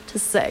 to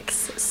 6.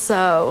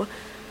 So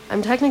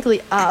I'm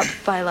technically up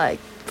by like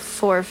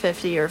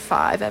 4:50 or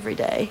 5 every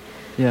day.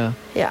 Yeah.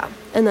 Yeah.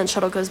 And then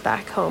shuttle goes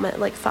back home at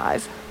like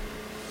 5.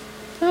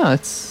 Oh,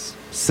 it's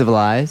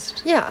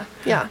civilized. Yeah.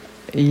 Yeah.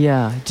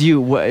 Yeah. Do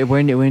you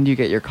when do you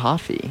get your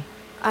coffee?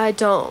 I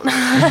don't.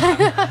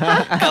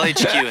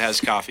 LHQ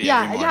has coffee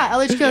every morning. Yeah.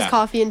 LHQ has Yeah.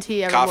 coffee and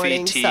tea every Coffee,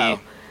 morning. tea, So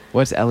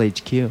What's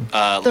LHQ?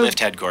 The- lift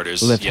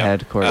headquarters. Lift Yep.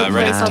 headquarters. Right at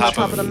Right the on top,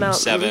 top of the mountain.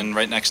 7,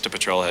 right next to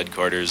patrol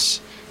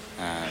headquarters.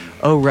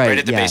 Oh, right. Right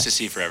at the yes. base of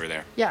Sea Forever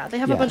there. yeah, they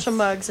have a bunch of Yes.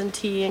 mugs and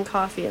tea and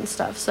coffee and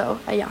stuff. So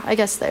yeah, I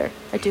guess there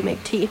I do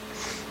make tea.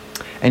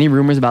 Any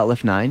rumors about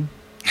Lift 9?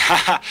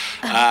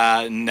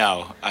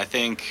 No, I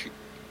think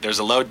there's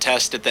a load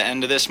test at the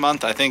end of this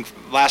month. I think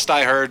last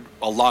I heard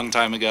a long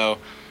time ago,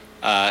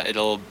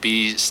 it'll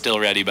be still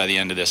ready by the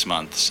end of this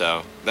month.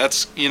 So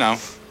that's,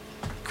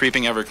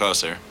 creeping ever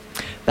closer.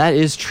 That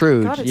is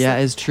true. God, it's Yeah,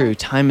 like- it's true.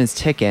 Time is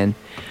ticking.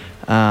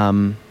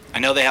 I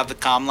know they have the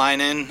comm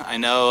line in.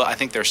 I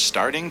think they're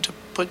starting to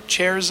put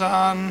chairs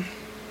on.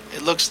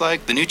 It looks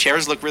like the new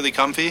chairs look really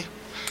comfy.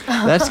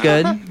 That's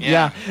good.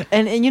 Yeah.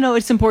 And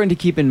it's important to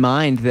keep in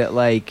mind that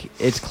like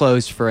it's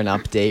closed for an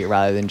update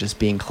rather than just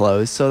being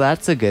closed. So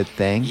that's a good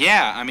thing.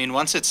 Yeah, I mean,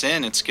 once it's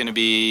in, you're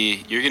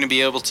going to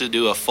be able to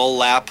do a full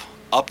lap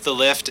up the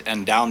lift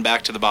and down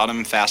back to the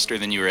bottom faster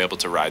than you were able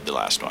to ride the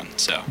last one.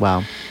 So,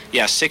 Wow.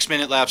 yeah,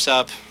 6-minute laps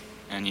up,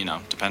 and,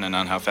 depending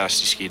on how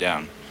fast you ski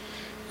down,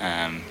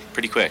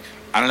 pretty quick.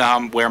 I don't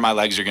know where my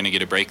legs are going to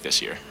get a break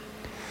this year.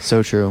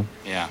 So true.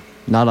 Yeah.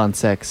 Not on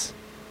 6.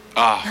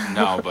 Oh,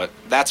 no, but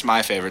that's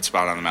my favorite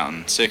spot on the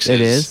mountain. 6 It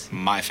is is?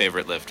 my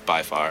favorite lift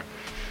by far.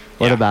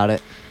 What Yeah. about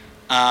it?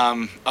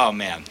 Oh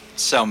man,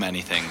 so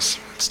many things.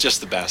 It's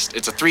just the best.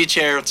 It's a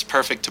 3-chair. It's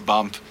perfect to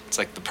bump. It's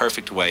like the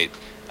perfect weight,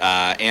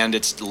 and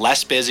it's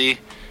less busy.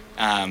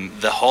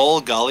 The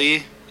whole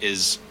gully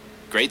is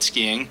great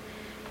skiing.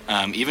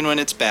 Even when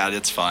it's bad,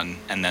 it's fun.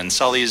 And then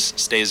Sully's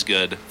stays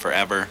good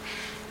forever.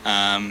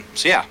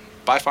 So yeah,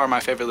 by far my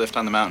favorite lift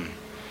on the mountain.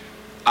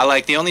 I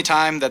like the only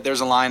time that there's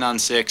a line on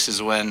 6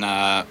 is when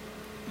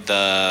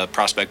the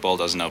Prospect Bowl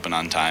doesn't open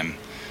on time.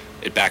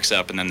 It backs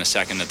up, and then the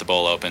second that the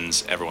bowl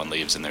opens, everyone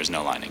leaves, and there's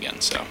no line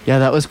again. So Yeah,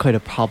 that was quite a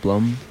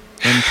problem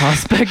in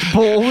Prospect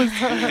Bowl.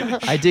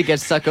 I did get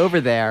stuck over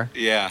there.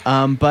 yeah,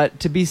 But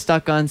to be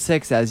stuck on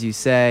 6, as you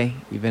say,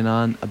 even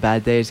on a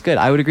bad day, it's good.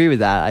 I would agree with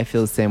that. I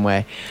feel the same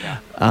way.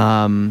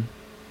 yeah.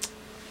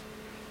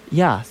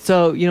 Yeah,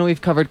 so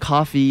we've covered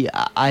coffee.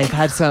 I've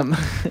had some,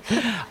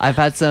 I've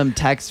had some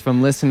texts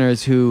from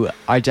listeners who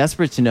are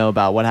desperate to know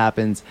about what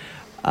happens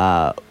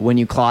when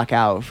you clock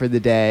out for the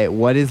day.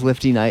 What is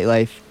Lifty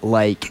nightlife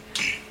like?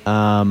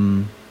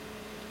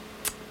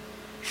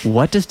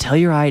 What does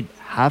Telluride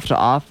have to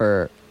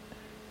offer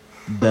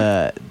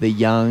the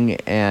young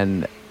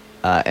and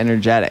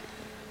energetic?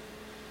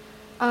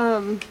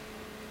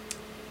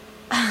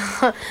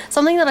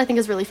 Something that I think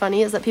is really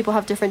funny is that people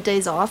have different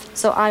days off.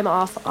 So I'm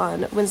off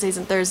on Wednesdays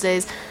and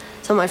Thursdays.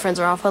 Some of my friends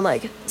are off on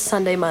like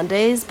Sunday,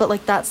 Mondays, but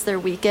like that's their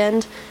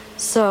weekend.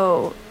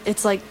 So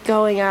it's like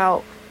going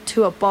out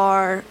to a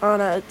bar on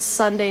a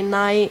Sunday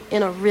night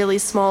in a really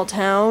small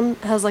town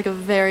has like a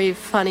very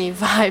funny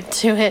vibe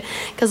to it,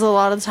 because a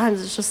lot of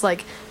times it's just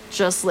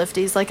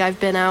lifties. Like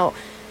I've been out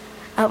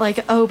at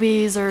like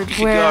Obi's or could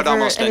go wherever, out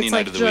almost and any it's night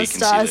like of the week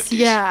just and see us. lifties.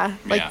 Yeah,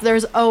 like Yeah.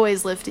 there's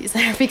always lifties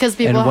there because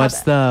people And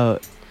what's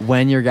have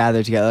when you're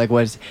gathered together, like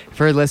what's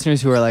for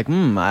listeners who are like,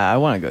 I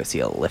want to go see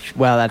a lift.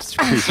 Well, that's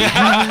creepy.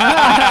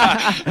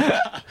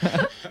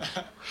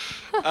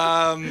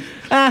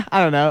 I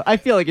don't know. I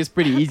feel like it's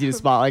pretty easy to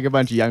spot like a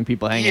bunch of young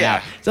people hanging Yeah,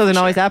 out. So doesn't for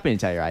always sure. happen in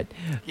Telluride.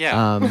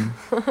 Yeah.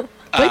 But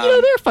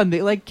they're fun.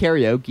 They like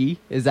karaoke.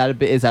 Is that a Oh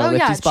lifty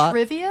yeah, spot?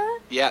 trivia.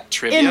 Yeah,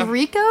 trivia.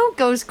 Enrico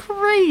goes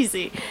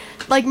crazy.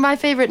 Like my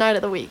favorite night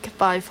of the week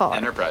by far.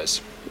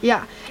 Enterprise.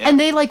 Yeah. Yeah. And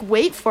they like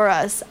wait for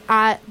us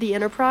at the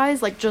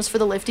Enterprise, like just for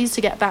the lifties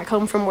to get back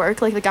home from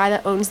work. Like the guy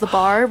that owns the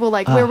bar will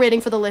like, we're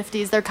waiting for the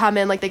lifties. They're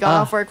coming. Like they got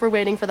off work. We're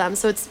waiting for them.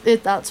 So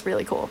that's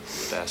really cool.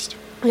 Best.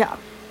 Yeah.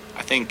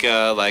 I think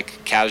like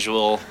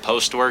casual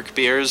post-work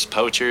beers,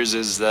 Poachers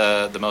is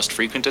the most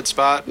frequented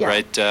spot, Yeah.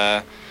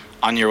 right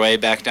on your way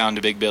back down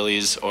to Big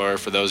Billy's, or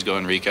for those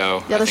going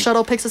Rico. Yeah, the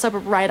shuttle picks us up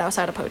right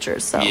outside of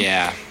Poachers, so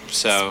Yeah,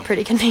 so it's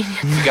pretty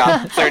convenient. you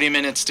got 30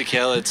 minutes to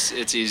kill. It's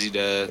easy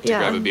to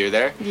grab a beer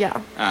there. Yeah,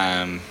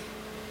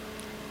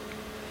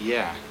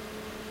 Yeah.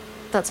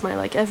 that's my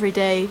like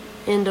everyday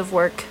end of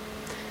work.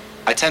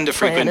 I tend to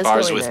Plan frequent is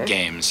bars going with there.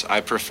 games.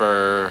 I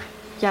prefer,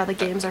 Yeah, the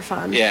games are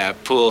fun. yeah,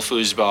 pool,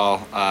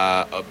 foosball.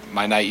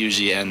 My night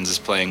usually ends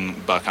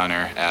playing Buck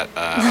Hunter at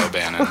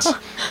O'Bannon's.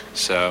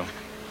 So,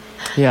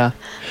 Yeah.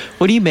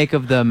 What do you make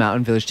of the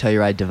Mountain Village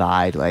Telluride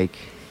divide? Like,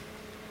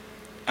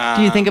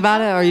 do you think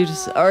about it, or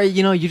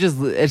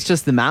it's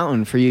just the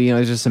mountain for you?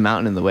 It's just a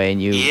mountain in the way,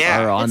 and you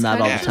Yeah. are on It's that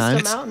kinda all the just time.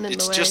 a mountain in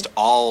it's the way. just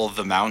all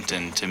the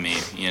mountain to me,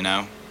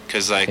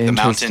 because like the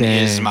mountain is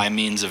Interesting. my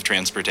means of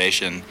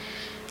transportation,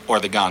 or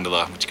the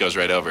gondola, which goes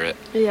right over it.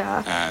 Yeah,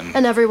 Um,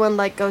 and everyone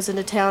like goes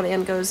into town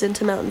and goes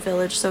into Mountain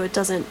Village, so it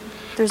doesn't.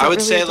 There's I not would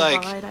really say a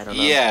like, divide, I don't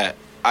know. yeah,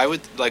 I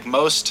would like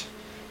most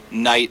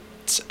nights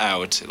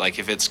out. Like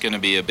if it's gonna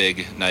be a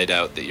big night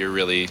out that you're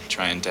really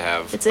trying to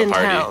have It's a in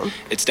party, town.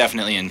 it's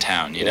definitely in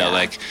town. You know, Yeah.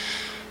 like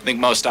I think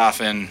most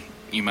often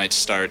you might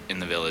start in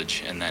the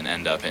village and then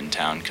end up in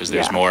town because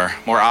there's Yeah.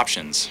 more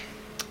options.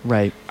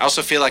 Right. I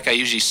also feel like I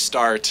usually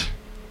start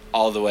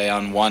all the way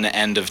on one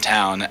end of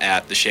town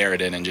at the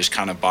Sheridan and just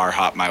kind of bar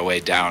hop my way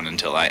down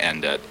until I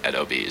end at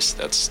OB's.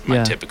 That's my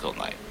Yeah. typical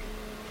night.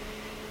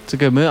 It's a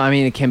good move. I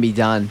mean, it can be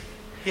done.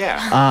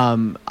 Yeah.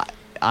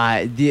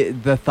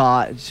 The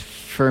thought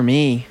for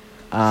me,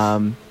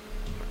 and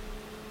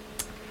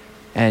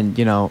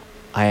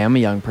I am a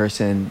young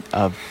person,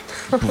 of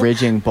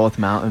bridging both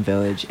Mountain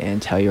Village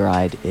and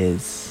Telluride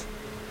is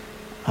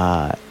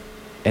an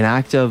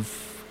act of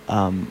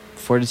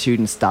fortitude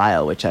and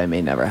style, which I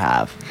may never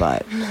have,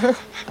 but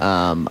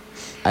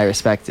I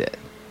respect it.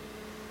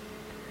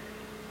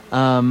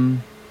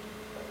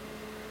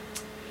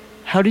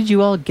 How did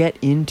you all get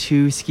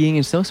into skiing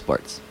and snow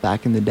sports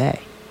back in the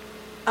day?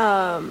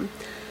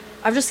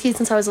 I've just skied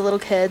since I was a little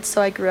kid,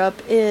 so I grew up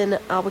in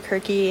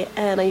Albuquerque,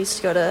 and I used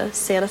to go to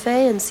Santa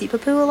Fe and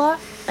Sipapu a lot,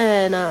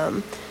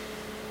 and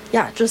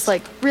just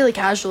like really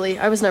casually.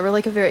 I was never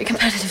like a very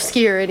competitive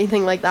skier or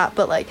anything like that,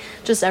 but like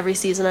just every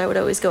season I would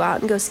always go out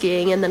and go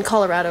skiing, and then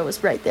Colorado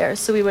was right there,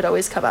 so we would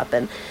always come up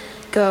and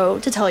go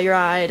to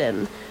Telluride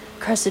and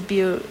Crested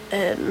Butte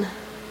and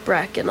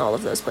Breck and all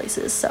of those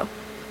places, so.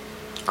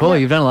 Cool, Yeah.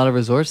 you've done a lot of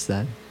resorts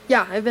then.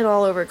 Yeah, I've been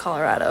all over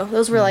Colorado.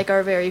 Those were like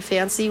our very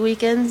fancy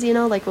weekends,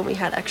 like when we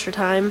had extra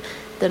time,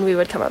 then we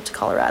would come up to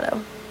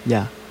Colorado.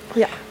 Yeah.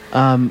 Yeah.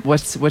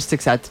 What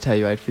sticks out to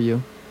Telluride for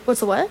you?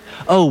 What's the what?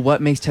 Oh,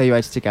 what makes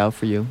Telluride stick out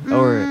for you?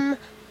 Or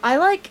I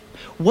like,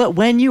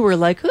 when you were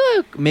like,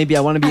 oh, maybe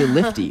I want to be a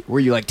lifty, were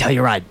you like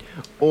Telluride?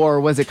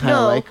 Or was it kind of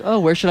No. like, oh,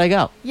 where should I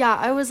go? yeah,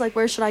 I was like,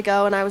 where should I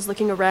go? And I was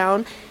looking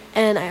around,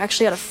 and I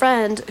actually had a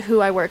friend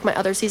who I work my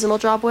other seasonal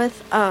job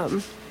with,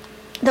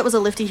 that was a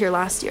lifty here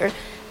last year.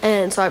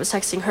 And so I was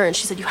texting her, and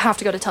she said, you have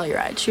to go to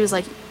Telluride. She was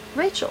like,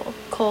 Rachel,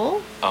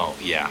 Cole? Oh,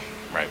 yeah.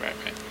 Right.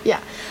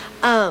 Yeah.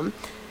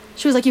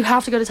 She was like, you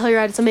have to go to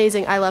Telluride. It's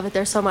amazing. I love it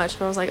there so much.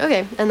 And I was like,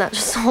 okay. And that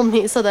just sold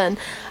me. So then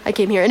I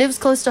came here, and it was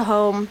close to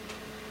home.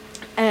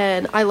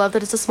 And I love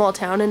that it's a small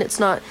town, and it's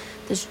not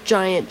this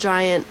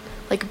giant,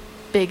 like,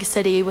 big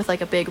city with,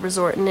 like, a big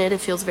resort in it. It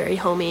feels very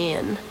homey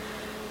and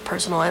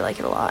personal. I like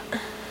it a lot.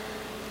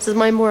 So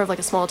I'm more of, like,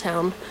 a small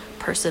town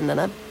person than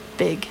a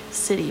big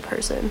city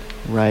person.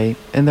 Right.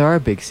 And there are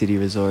big city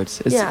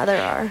resorts. Yeah,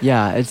 there are.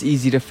 Yeah, it's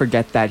easy to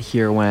forget that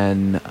here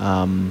when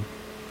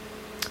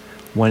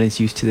one is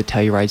used to the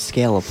Telluride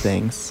scale of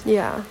things.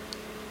 Yeah.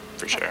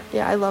 For sure.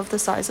 Yeah, I love the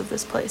size of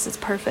this place. It's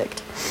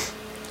perfect.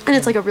 And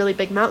it's like a really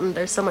big mountain.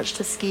 There's so much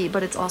to ski,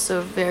 but it's also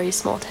a very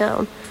small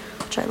town,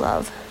 which I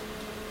love.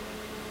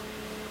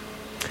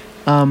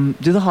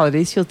 Do the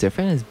holidays feel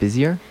different? Is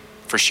busier?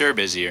 For sure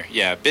busier.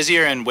 Yeah,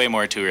 busier and way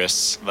more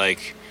tourists.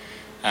 Like,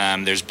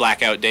 there's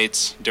blackout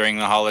dates during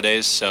the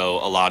holidays, so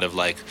a lot of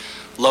like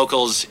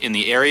locals in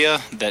the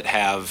area that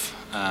have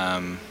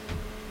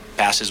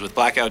passes with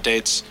blackout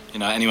dates.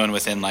 Anyone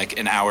within like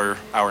an hour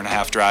and a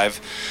half drive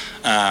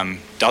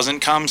doesn't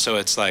come, so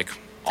it's like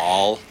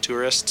all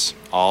tourists,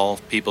 all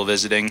people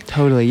visiting.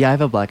 Totally. Yeah, I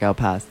have a blackout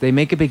pass. They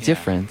make a big Yeah.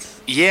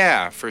 difference.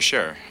 Yeah, for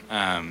sure.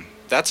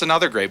 That's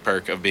another great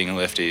perk of being a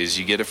lifty is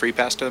you get a free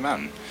pass to the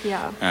mountain.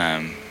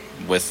 Yeah.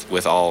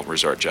 With all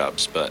resort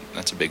jobs, but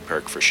that's a big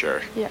perk for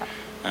sure. Yeah.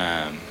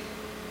 Um,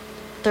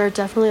 There are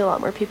definitely a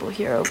lot more people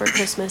here over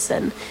Christmas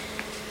and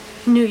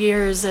New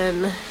Year's,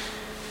 and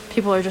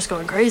people are just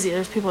going crazy.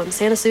 There's people in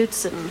Santa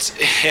suits and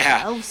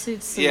yeah, elf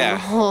suits. And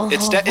the whole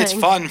it's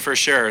thing. fun for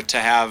sure to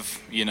have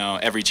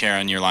every chair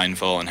on your line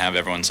full and have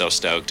everyone so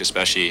stoked,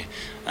 especially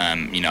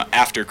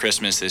after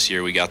Christmas this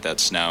year we got that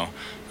snow.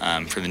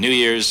 For the New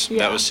Year's, Yeah.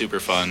 that was super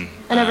fun.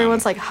 And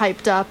everyone's like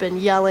hyped up and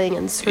yelling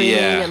and screaming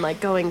Yeah. and like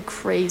going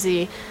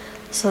crazy.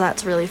 So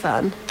that's really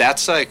fun.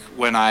 That's like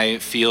when I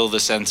feel the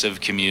sense of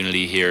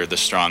community here the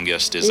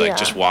strongest is like Yeah.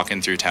 just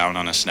walking through town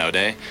on a snow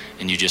day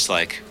and you just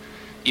like,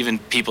 even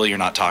people you're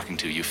not talking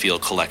to, you feel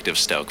collective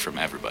stoke from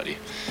everybody.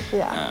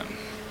 Yeah.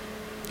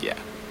 Yeah.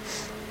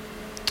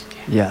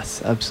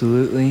 Yes,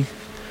 absolutely.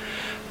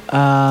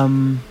 All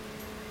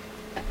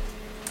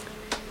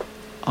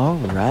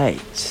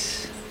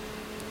right.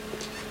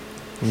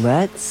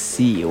 Let's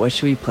see. What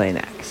should we play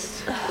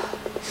next?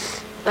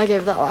 I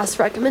gave that last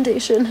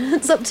recommendation.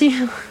 It's up to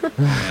you.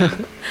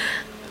 I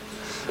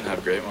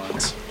have great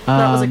ones.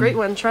 That was a great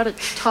one. Try to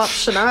top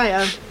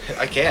Shania.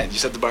 I can. You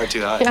set the bar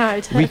too high. Yeah, I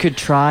did. We could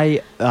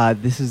try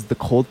This Is the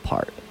Cold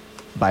Part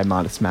by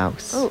Modest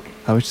Mouse. Oh.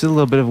 Which is a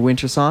little bit of a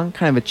winter song,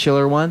 kind of a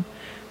chiller one.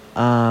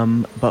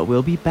 But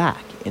we'll be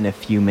back in a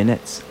few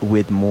minutes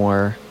with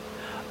more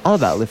all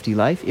about Lifty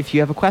Life. If you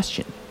have a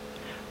question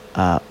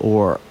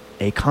or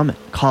a comment,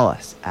 call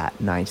us at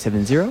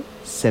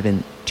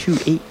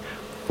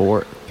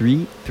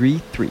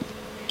 970-728-4333.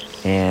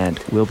 And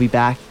we'll be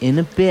back in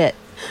a bit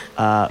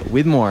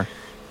with more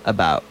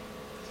about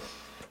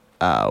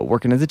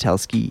working as a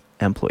Telski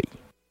employee.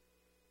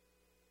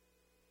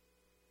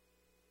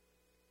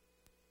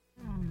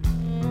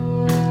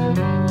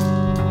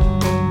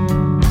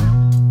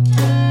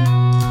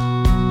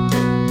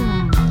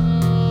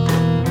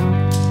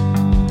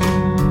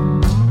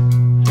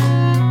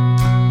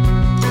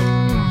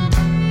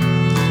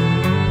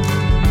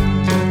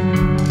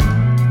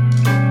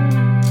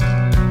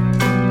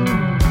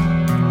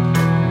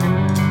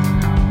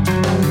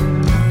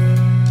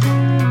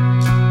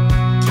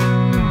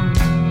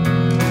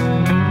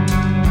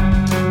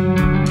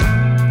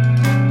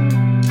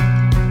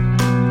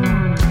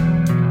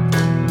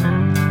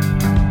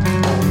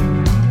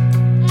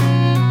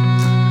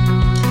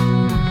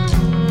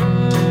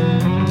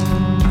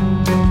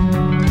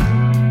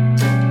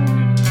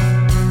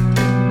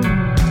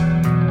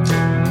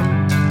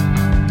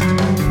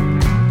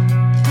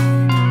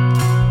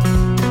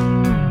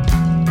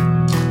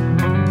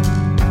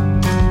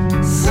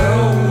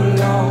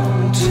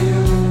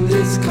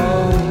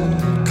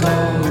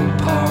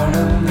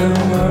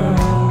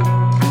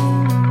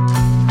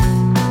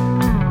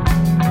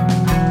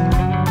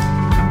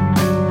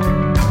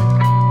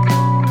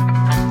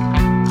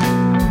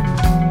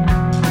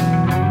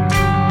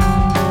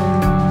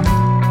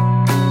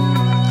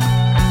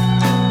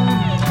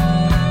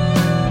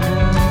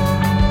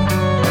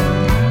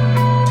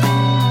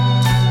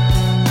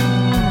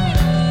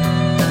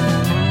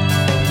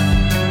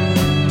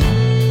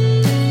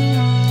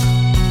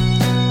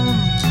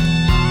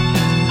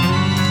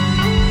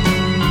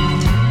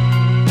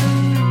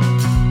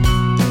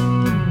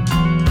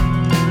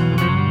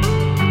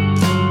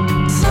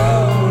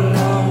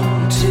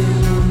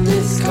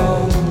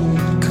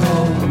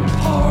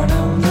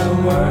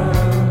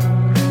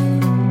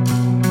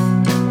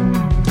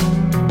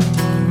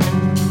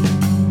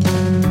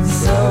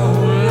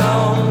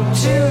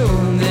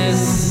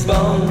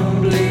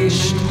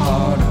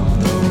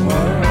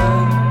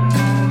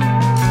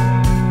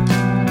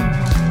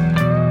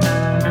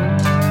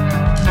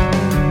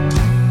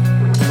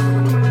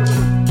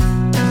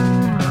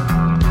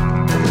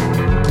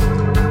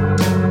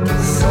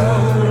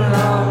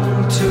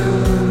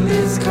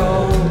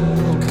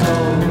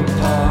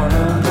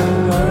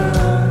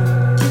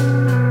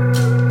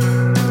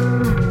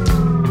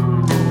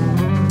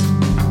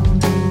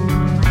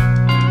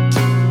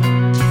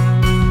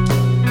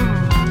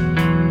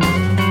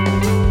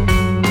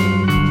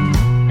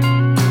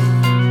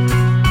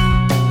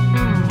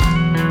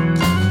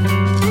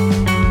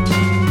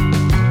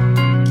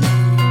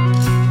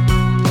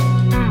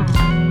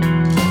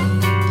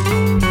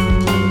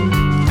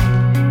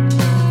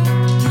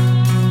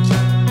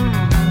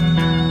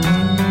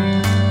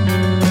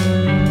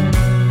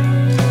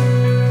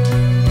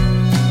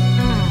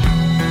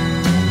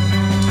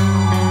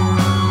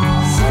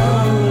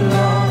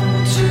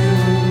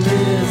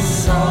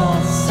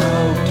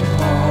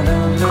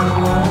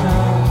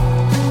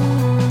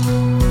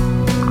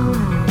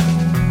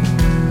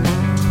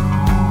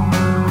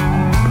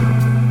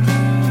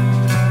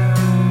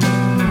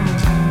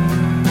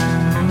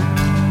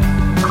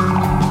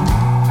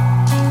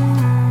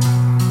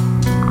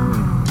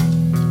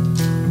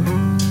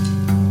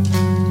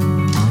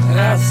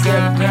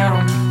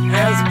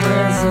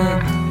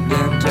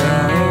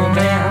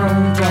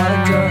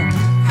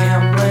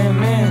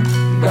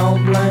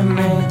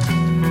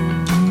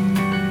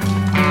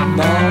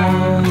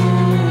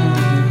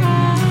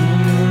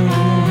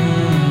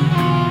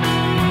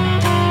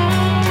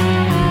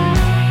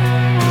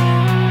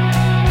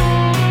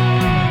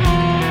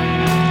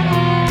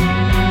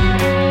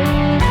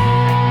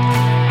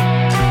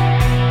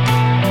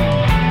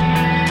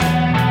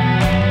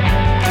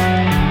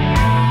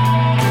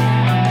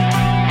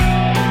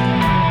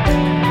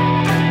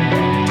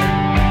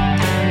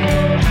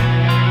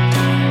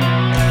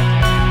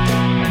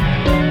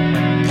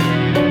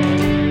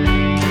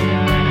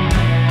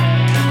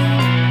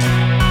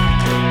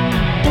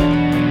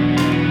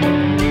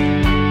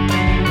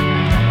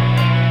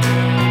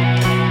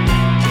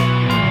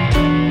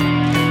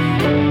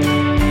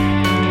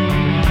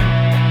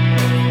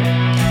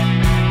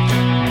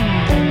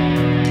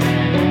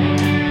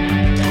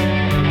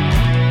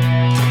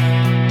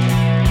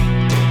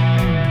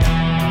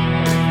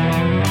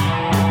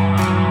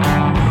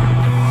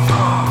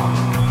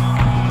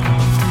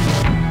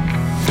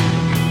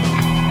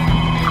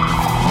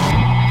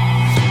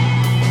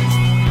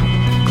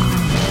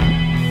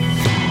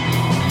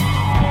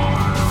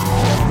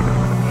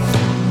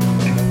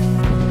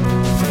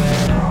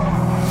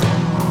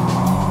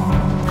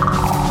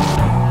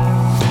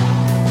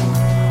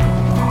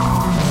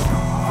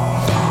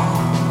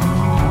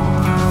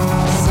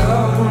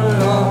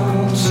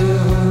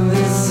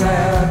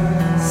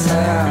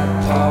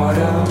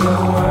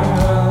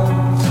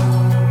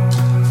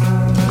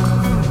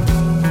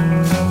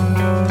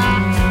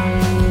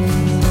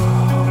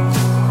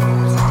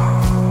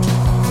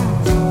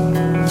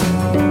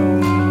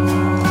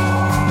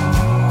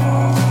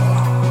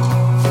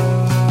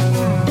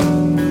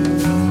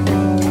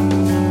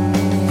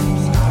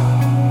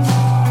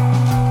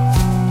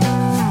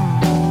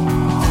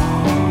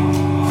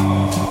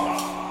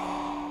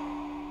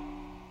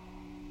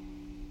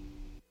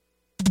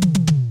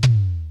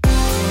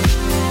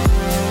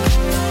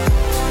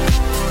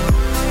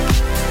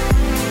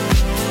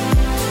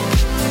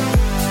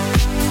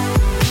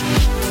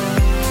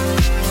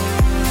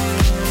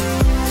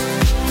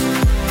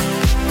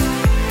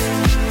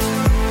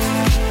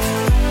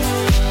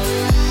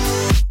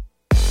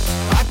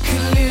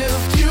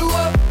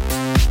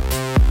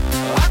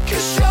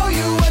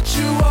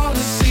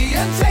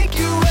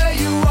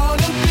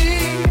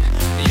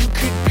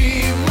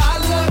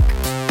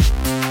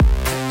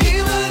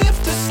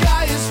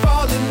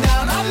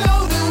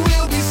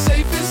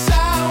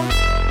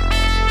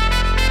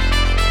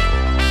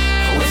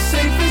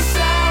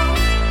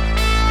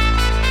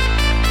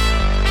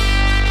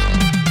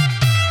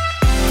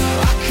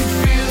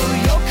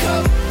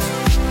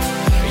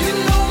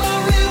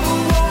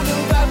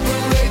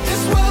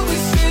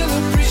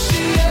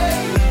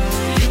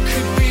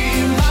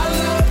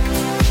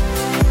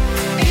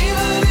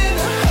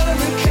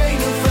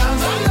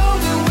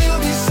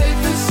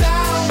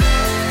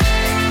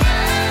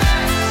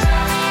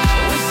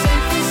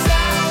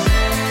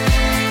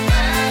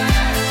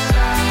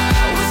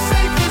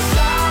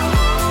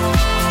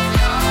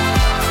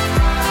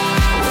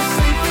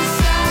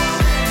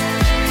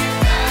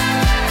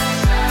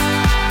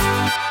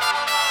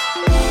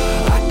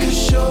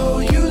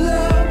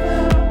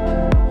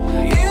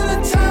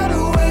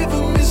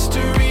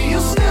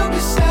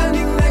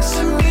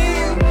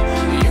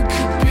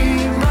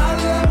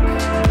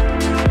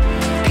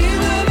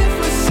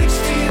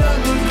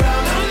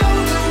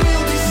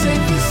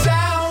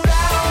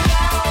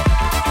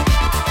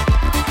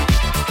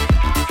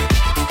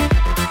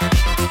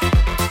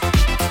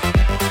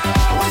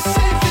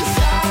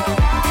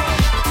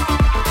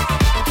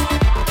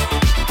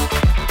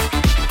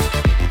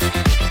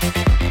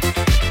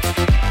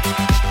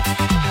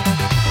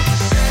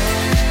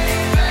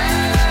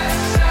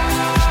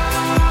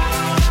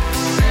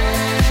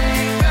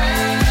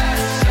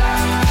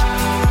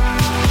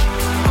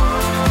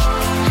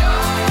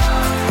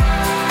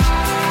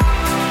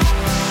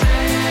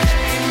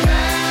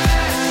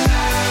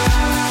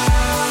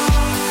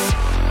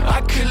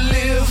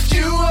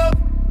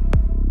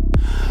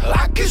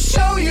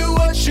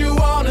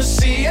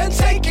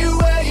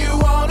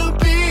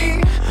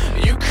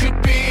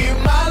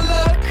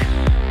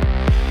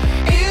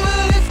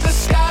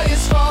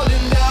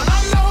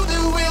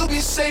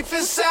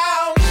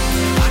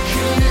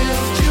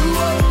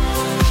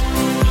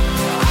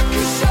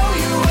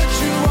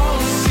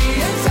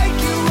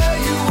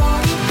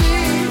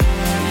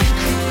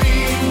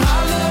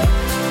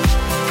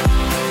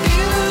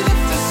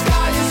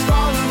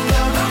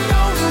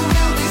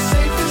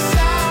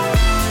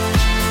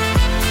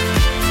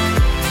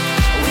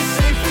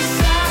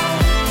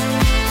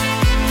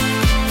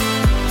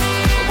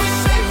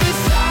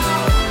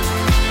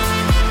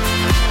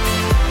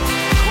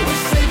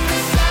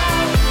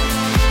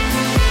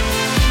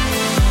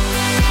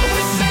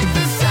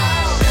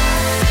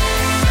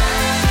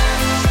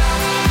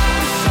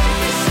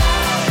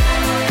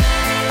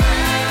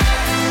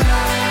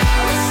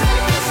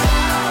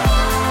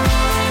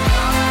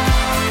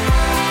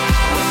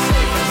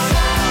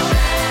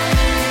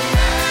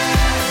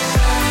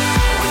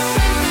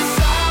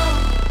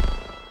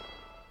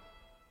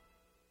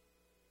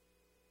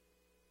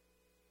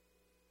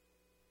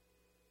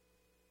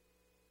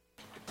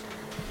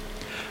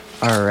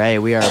 All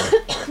right, we are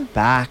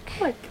back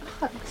Oh my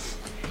God.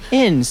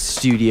 in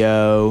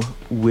studio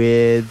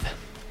with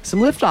some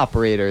lift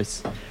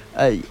operators.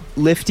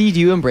 Lifty, do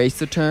you embrace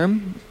the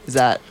term? Is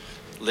that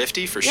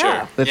Lifty for Yeah.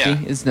 sure. lifty?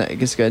 Yeah.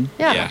 It's good.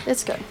 Yeah, Yeah.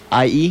 it's good.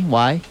 I-E,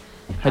 why?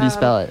 How do you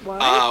spell it?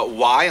 Why?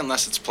 Y,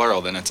 unless it's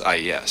plural, then it's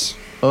IES.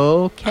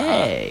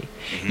 Okay.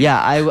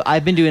 Yeah,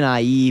 I've been doing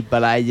IE,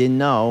 but I didn't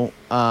know.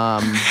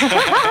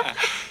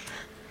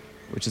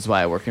 Which is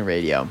why I work in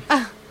radio.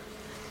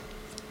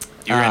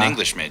 You're an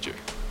English major.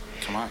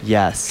 Come on.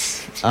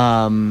 Yes.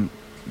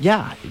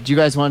 Yeah. Do you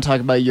guys want to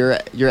talk about your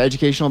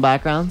educational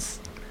backgrounds?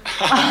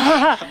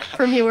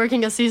 For me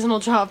working a seasonal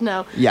job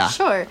now. Yeah.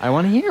 Sure. I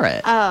want to hear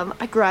it.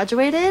 I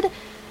graduated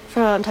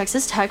from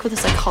Texas Tech with a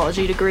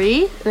psychology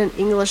degree and an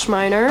English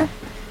minor.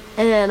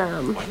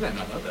 And Why did I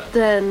not know that?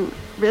 then,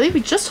 really, we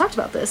just talked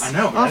about this I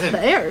know, but I off the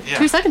didn't- air yeah.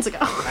 2 seconds ago.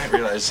 I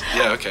didn't realize.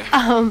 Yeah, okay.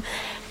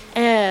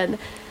 And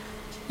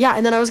yeah,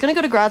 and then I was going to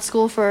go to grad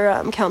school for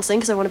counseling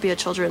because I want to be a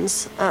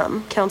children's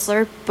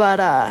counselor. But,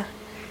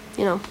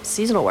 you know,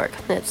 seasonal work,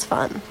 it's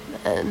fun.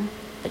 And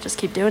I just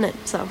keep doing it.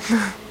 So,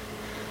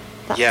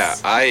 Yeah,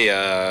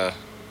 I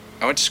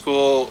went to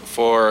school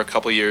for a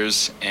couple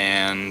years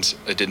and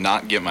I did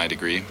not get my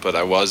degree, but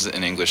I was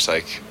an English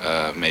psych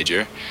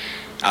major.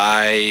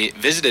 I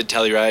visited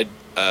Telluride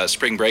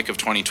spring break of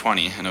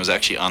 2020, and I was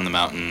actually on the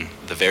mountain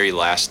the very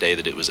last day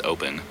that it was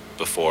open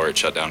before it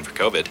shut down for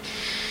COVID.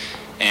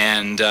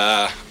 And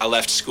I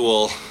left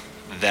school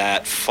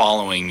that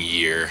following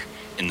year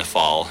in the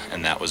fall,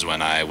 and that was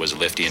when I was a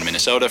lifty in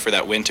Minnesota for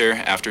that winter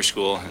after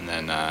school, and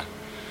then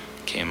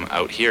came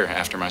out here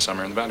after my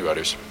summer in the Boundary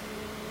Waters.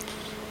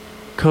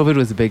 COVID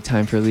was a big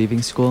time for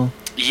leaving school.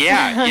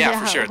 Yeah, Yeah,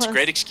 for sure. it It's a was.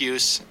 great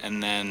excuse,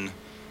 and then,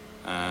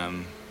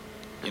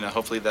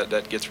 hopefully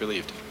that gets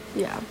relieved.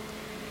 yeah.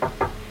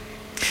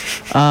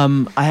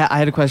 I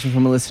had a question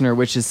from a listener,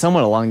 which is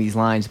somewhat along these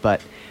lines,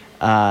 but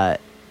they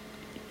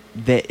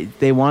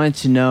wanted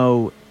to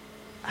know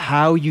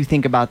how you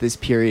think about this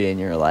period in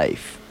your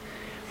life.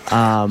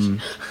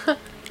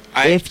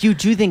 If you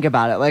do think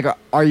about it, like,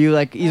 are you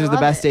like, these are the love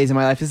best it. days of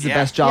my life, this is the Yeah.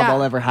 best job Yeah.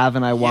 I'll ever have,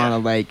 and I want to,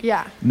 like,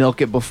 Yeah.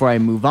 milk it before I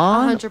move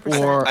on?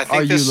 100%. Or I think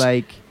are you, this-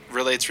 like...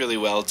 relates really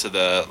well to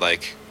the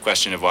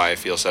question of why I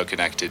feel so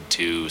connected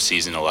to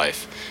seasonal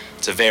life.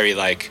 It's a very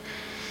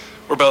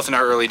we're both in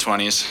our early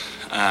 20s.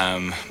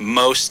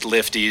 Most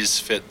lifties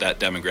fit that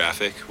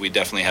demographic. We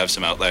definitely have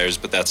some outliers,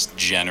 but that's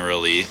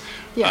generally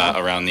Yeah.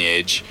 around the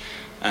age.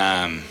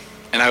 And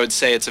I would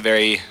say it's a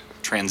very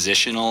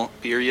transitional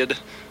period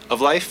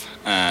of life.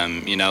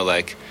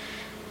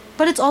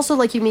 But it's also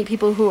like you meet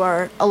people who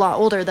are a lot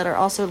older that are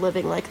also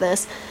living like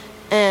this,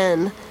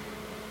 and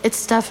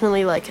it's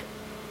definitely like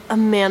a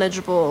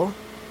manageable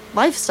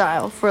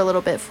lifestyle for a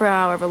little bit, for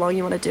however long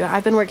you want to do it.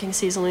 I've been working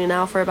seasonally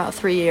now for about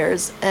 3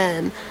 years,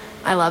 and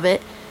I love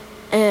it,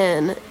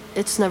 and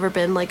it's never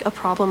been like a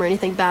problem or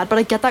anything bad. But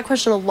I get that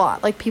question a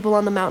lot. Like people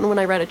on the mountain, when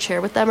I ride a chair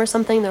with them or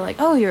something, they're like,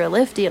 "Oh, you're a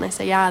lifty," and I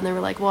say, "Yeah," and they were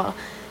like, "Well,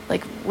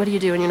 like, what do you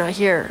do when you're not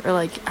here?" Or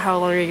like, "How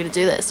long are you gonna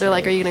do this?" Or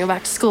like, "Are you gonna go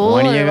back to school?"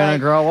 When are you Or, gonna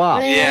like, grow up?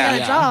 when are you gonna Yeah. get a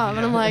Yeah. job?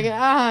 And I'm like,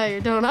 I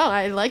don't know.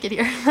 I like it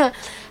here.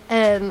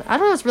 And I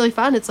don't know. It's really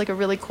fun. It's like a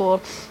really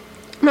cool.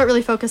 I'm not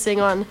really focusing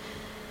on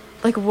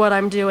like what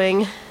I'm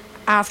doing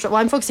after. Well,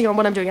 I'm focusing on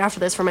what I'm doing after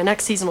this for my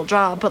next seasonal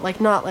job, but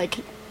like not like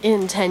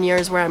in 10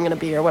 years where I'm gonna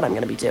be or what I'm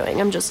gonna be doing.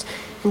 I'm just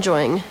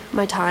enjoying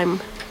my time.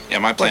 Yeah,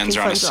 my plans Working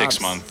are on a fun jobs.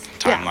 6-month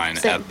Yeah, timeline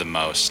same. at the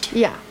most.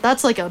 Yeah,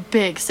 that's like a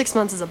big 6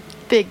 months is a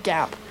big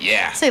gap.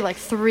 Yeah. Say like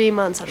 3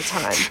 months at a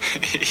time,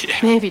 Yeah.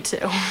 maybe 2.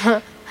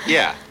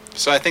 Yeah.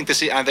 So I think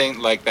that's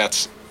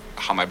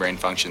how my brain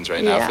functions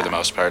right now for Yeah. the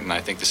most part, and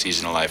I think the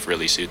seasonal life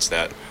really suits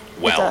that It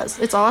well. does.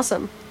 It's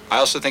awesome. I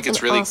also think it's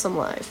an really awesome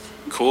life.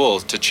 cool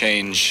to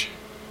change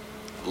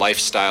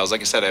lifestyles.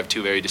 Like I said, I have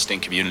 2 very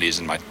distinct communities,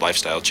 and my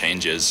lifestyle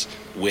changes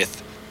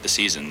with the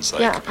seasons.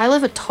 Yeah, I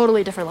live a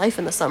totally different life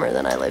in the summer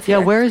than I live Yeah,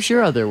 here. where is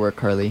your other work,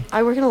 Carly?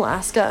 I work in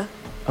Alaska.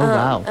 Oh,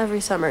 wow.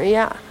 Every summer,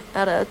 yeah,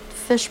 at a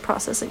fish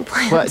processing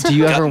plant. What, do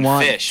you ever Gutting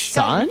want fish.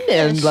 sun? Gutting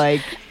And, fish.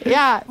 like...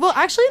 Yeah, well,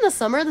 actually, in the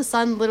summer, the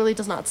sun literally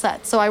does not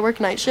set. So I work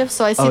night shift,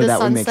 so I see Oh, the that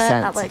would sun make set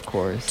sense, at like of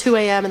course. 2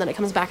 a.m. and then it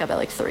comes back up at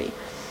like 3.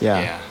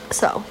 yeah.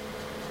 So,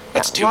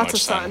 That's yeah, too lots much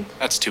of sun.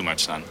 That's too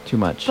much sun. Too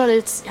much. but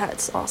it's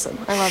awesome.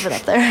 I love it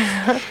up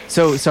there.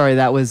 So, sorry,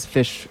 that was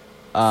fish,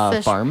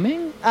 Fish.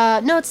 farming?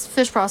 No, it's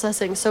fish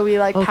processing. So we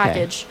like Okay.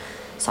 package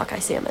sockeye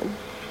salmon.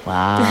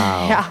 Wow.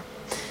 Yeah.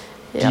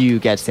 Yeah. Do you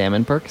get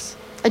salmon perks?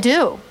 I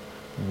do.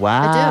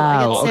 Wow.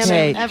 I do. I get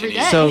salmon okay. every You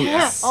day. can So-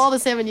 yeah. all the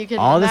salmon you can.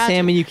 All the imagine.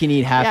 salmon you can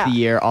eat half the Yeah.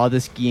 year, all the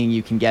skiing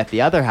you can get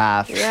the other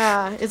half.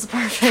 Yeah, it's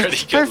perfect. Pretty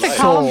good Perfect life.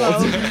 combo.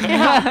 Sold.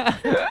 Yeah,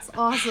 it's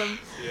awesome.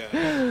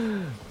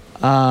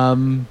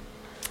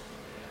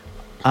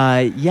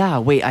 Yeah,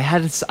 wait, I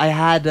had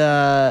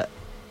a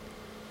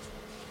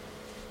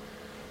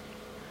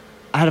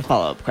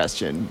follow-up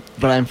question,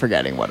 but I'm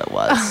forgetting what it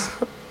was.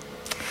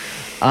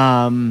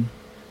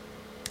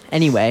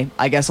 Anyway,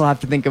 I guess I'll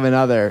have to think of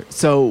another.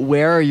 So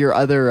where are your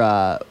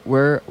other,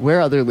 where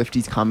are other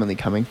lifties commonly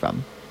coming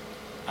from?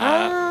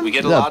 We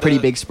get a Is that lot a pretty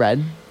of, big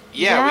spread?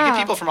 Yeah, we Yeah. get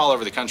people from all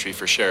over the country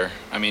for sure.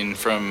 I mean,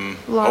 from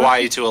Lot of-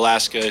 Hawaii to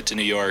Alaska to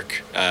New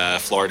York,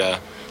 Florida,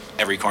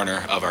 every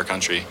corner of our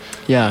country.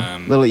 Yeah,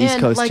 little East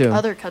and Coast like too.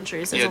 other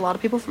countries. There's Yeah. a lot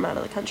of people from out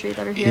of the country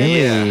that are here.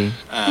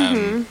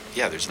 Really?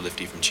 Yeah, there's a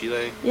lifty from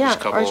Chile. Yeah, There's a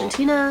couple,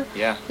 Argentina.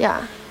 Yeah.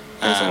 Yeah.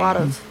 There's a lot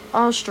of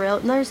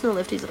Australia. There's no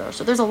lifties in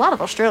Australia. There's a lot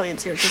of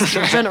Australians here just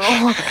in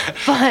general.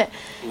 But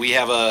We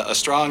have a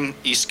strong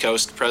East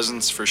Coast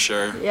presence for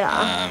sure.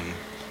 Yeah.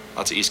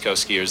 Lots of East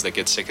Coast skiers that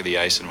get sick of the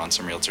ice and want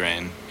some real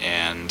terrain.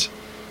 And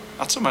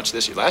not so much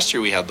this year. Last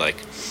year we had like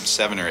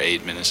 7 or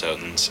 8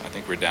 Minnesotans. I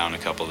think we're down a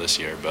couple this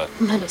year, but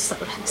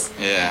Minnesotans.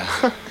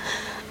 yeah.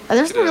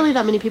 There's not really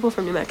that many people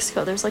from New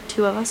Mexico. There's like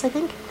 2 of us, I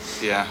think.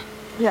 Yeah.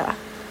 Yeah.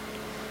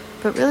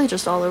 But really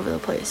just all over the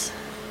place.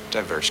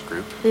 Diverse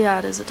group. Yeah,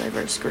 it is a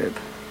diverse group.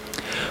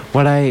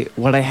 What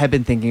I had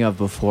been thinking of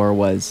before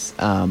was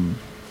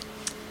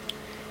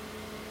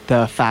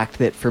the fact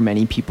that for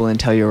many people in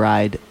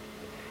Telluride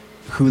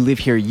who live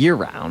here year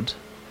round,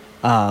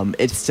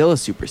 it's still a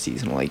super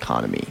seasonal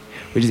economy,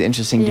 which is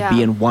interesting to be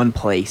Yeah. in one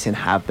place and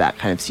have that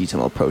kind of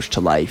seasonal approach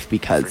to life,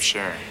 because For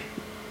sure.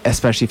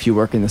 especially if you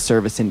work in the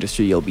service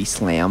industry, you'll be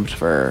slammed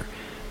for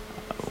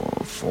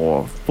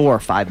 4 or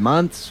 5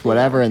 months,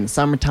 whatever, in the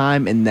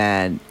summertime, and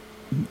then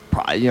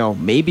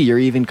maybe you're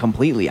even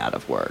completely out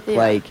of work. Yeah.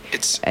 Like,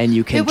 It's- and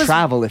you can It was-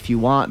 travel if you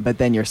want, but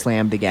then you're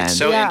slammed again.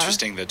 So Yeah.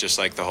 interesting that just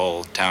like the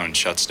whole town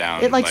shuts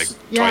down It, like, like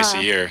yeah. twice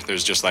a year.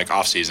 There's just like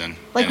off season.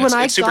 Like, and when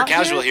I it's super got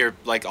casual here- here.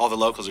 Like all the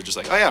locals are just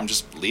like, oh yeah, I'm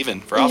just leaving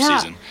for off Yeah.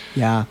 season.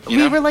 Yeah. You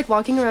We know? were like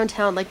walking around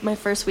town like my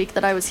first week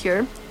that I was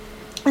here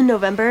in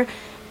November,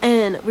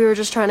 and we were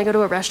just trying to go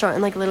to a restaurant,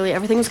 and like literally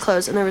everything was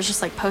closed, and there was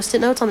just like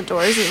post-it notes on the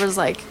doors. It was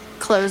like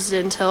closed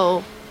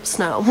until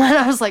snow. And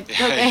I was like,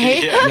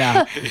 okay. Yeah.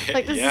 Yeah.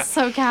 Like, this Yeah. is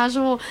so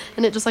casual,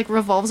 and it just like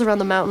revolves around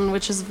the mountain,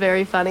 which is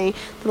very funny.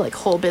 The like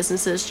whole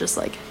businesses just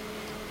like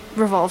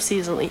revolve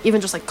seasonally, even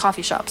just like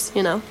coffee shops,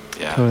 you know?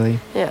 Yeah. Totally.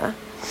 Yeah.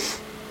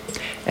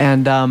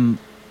 And,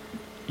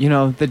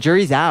 the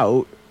jury's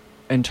out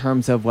in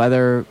terms of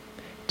whether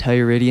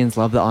Telluridians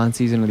love the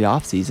on-season or the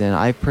off-season.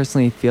 I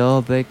personally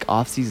feel like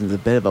off-season is a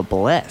bit of a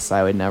bliss.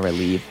 I would never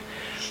leave.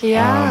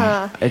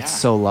 Yeah. It's Yeah.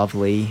 so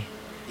lovely.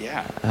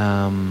 Yeah.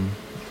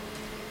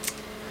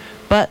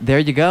 But there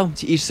you go.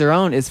 To each their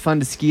own. It's fun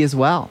to ski as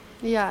well.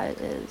 Yeah, it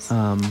is.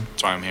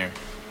 That's why I'm here.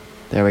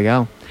 There we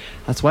go.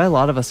 That's why a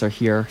lot of us are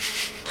here.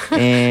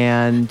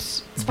 And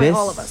That's why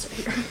all of us are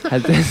here.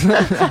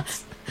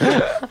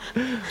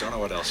 Don't know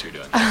what else you're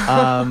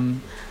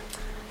doing.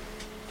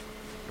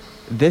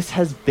 This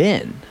has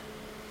been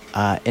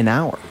an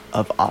hour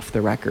of Off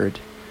the Record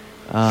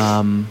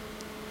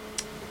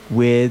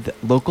with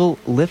local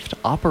lift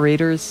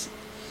operators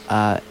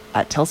at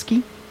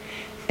Telski.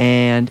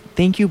 And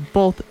thank you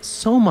both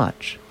so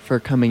much for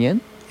coming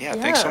in. Yeah,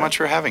 thanks so Yeah. much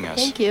for having us.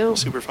 Thank you.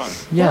 Super fun.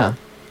 Yeah.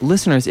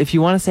 Listeners, if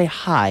you want to say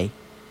hi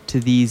to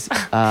these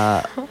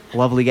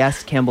lovely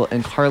guests, Campbell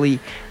and Carly,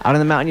 out on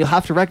the mountain, you'll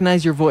have to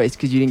recognize your voice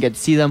because you didn't get to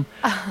see them.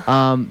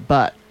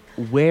 But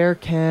where's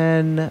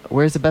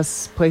the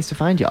best place to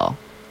find y'all?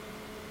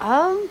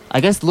 I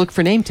guess look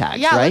for name tags,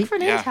 Yeah, right? look for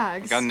name Yeah.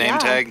 tags. Got a name Yeah.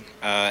 tag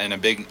and a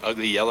big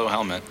ugly yellow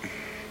helmet.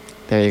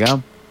 There you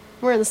go.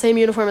 We're in the same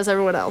uniform as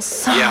everyone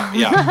else. Yeah,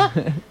 yeah.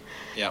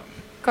 Yeah.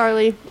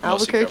 Carly,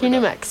 Albuquerque, covered New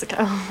up.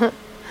 Mexico.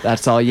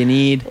 That's all you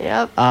need.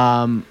 Yep.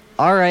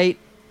 All right,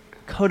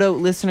 Kodo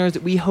listeners,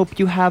 we hope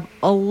you have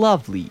a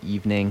lovely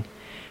evening.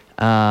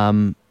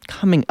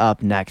 Coming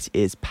up next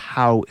is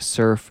Pow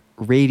Surf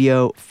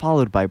Radio,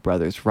 followed by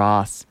Brothers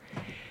Ross.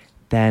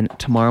 Then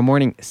tomorrow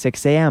morning,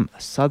 6 a.m.,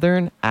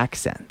 Southern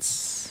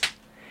Accents.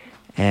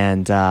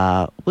 And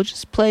we'll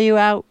just play you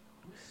out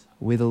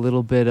with a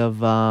little bit of,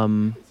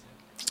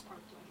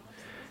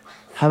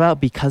 how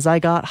about Because I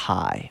Got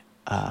High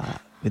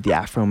with the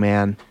Afro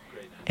Man.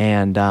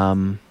 And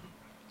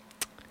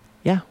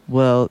yeah,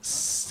 we'll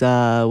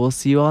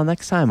see you all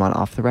next time on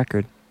Off the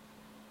Record.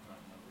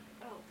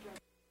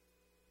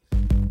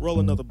 Roll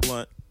another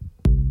blunt.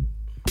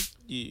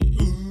 Yeah.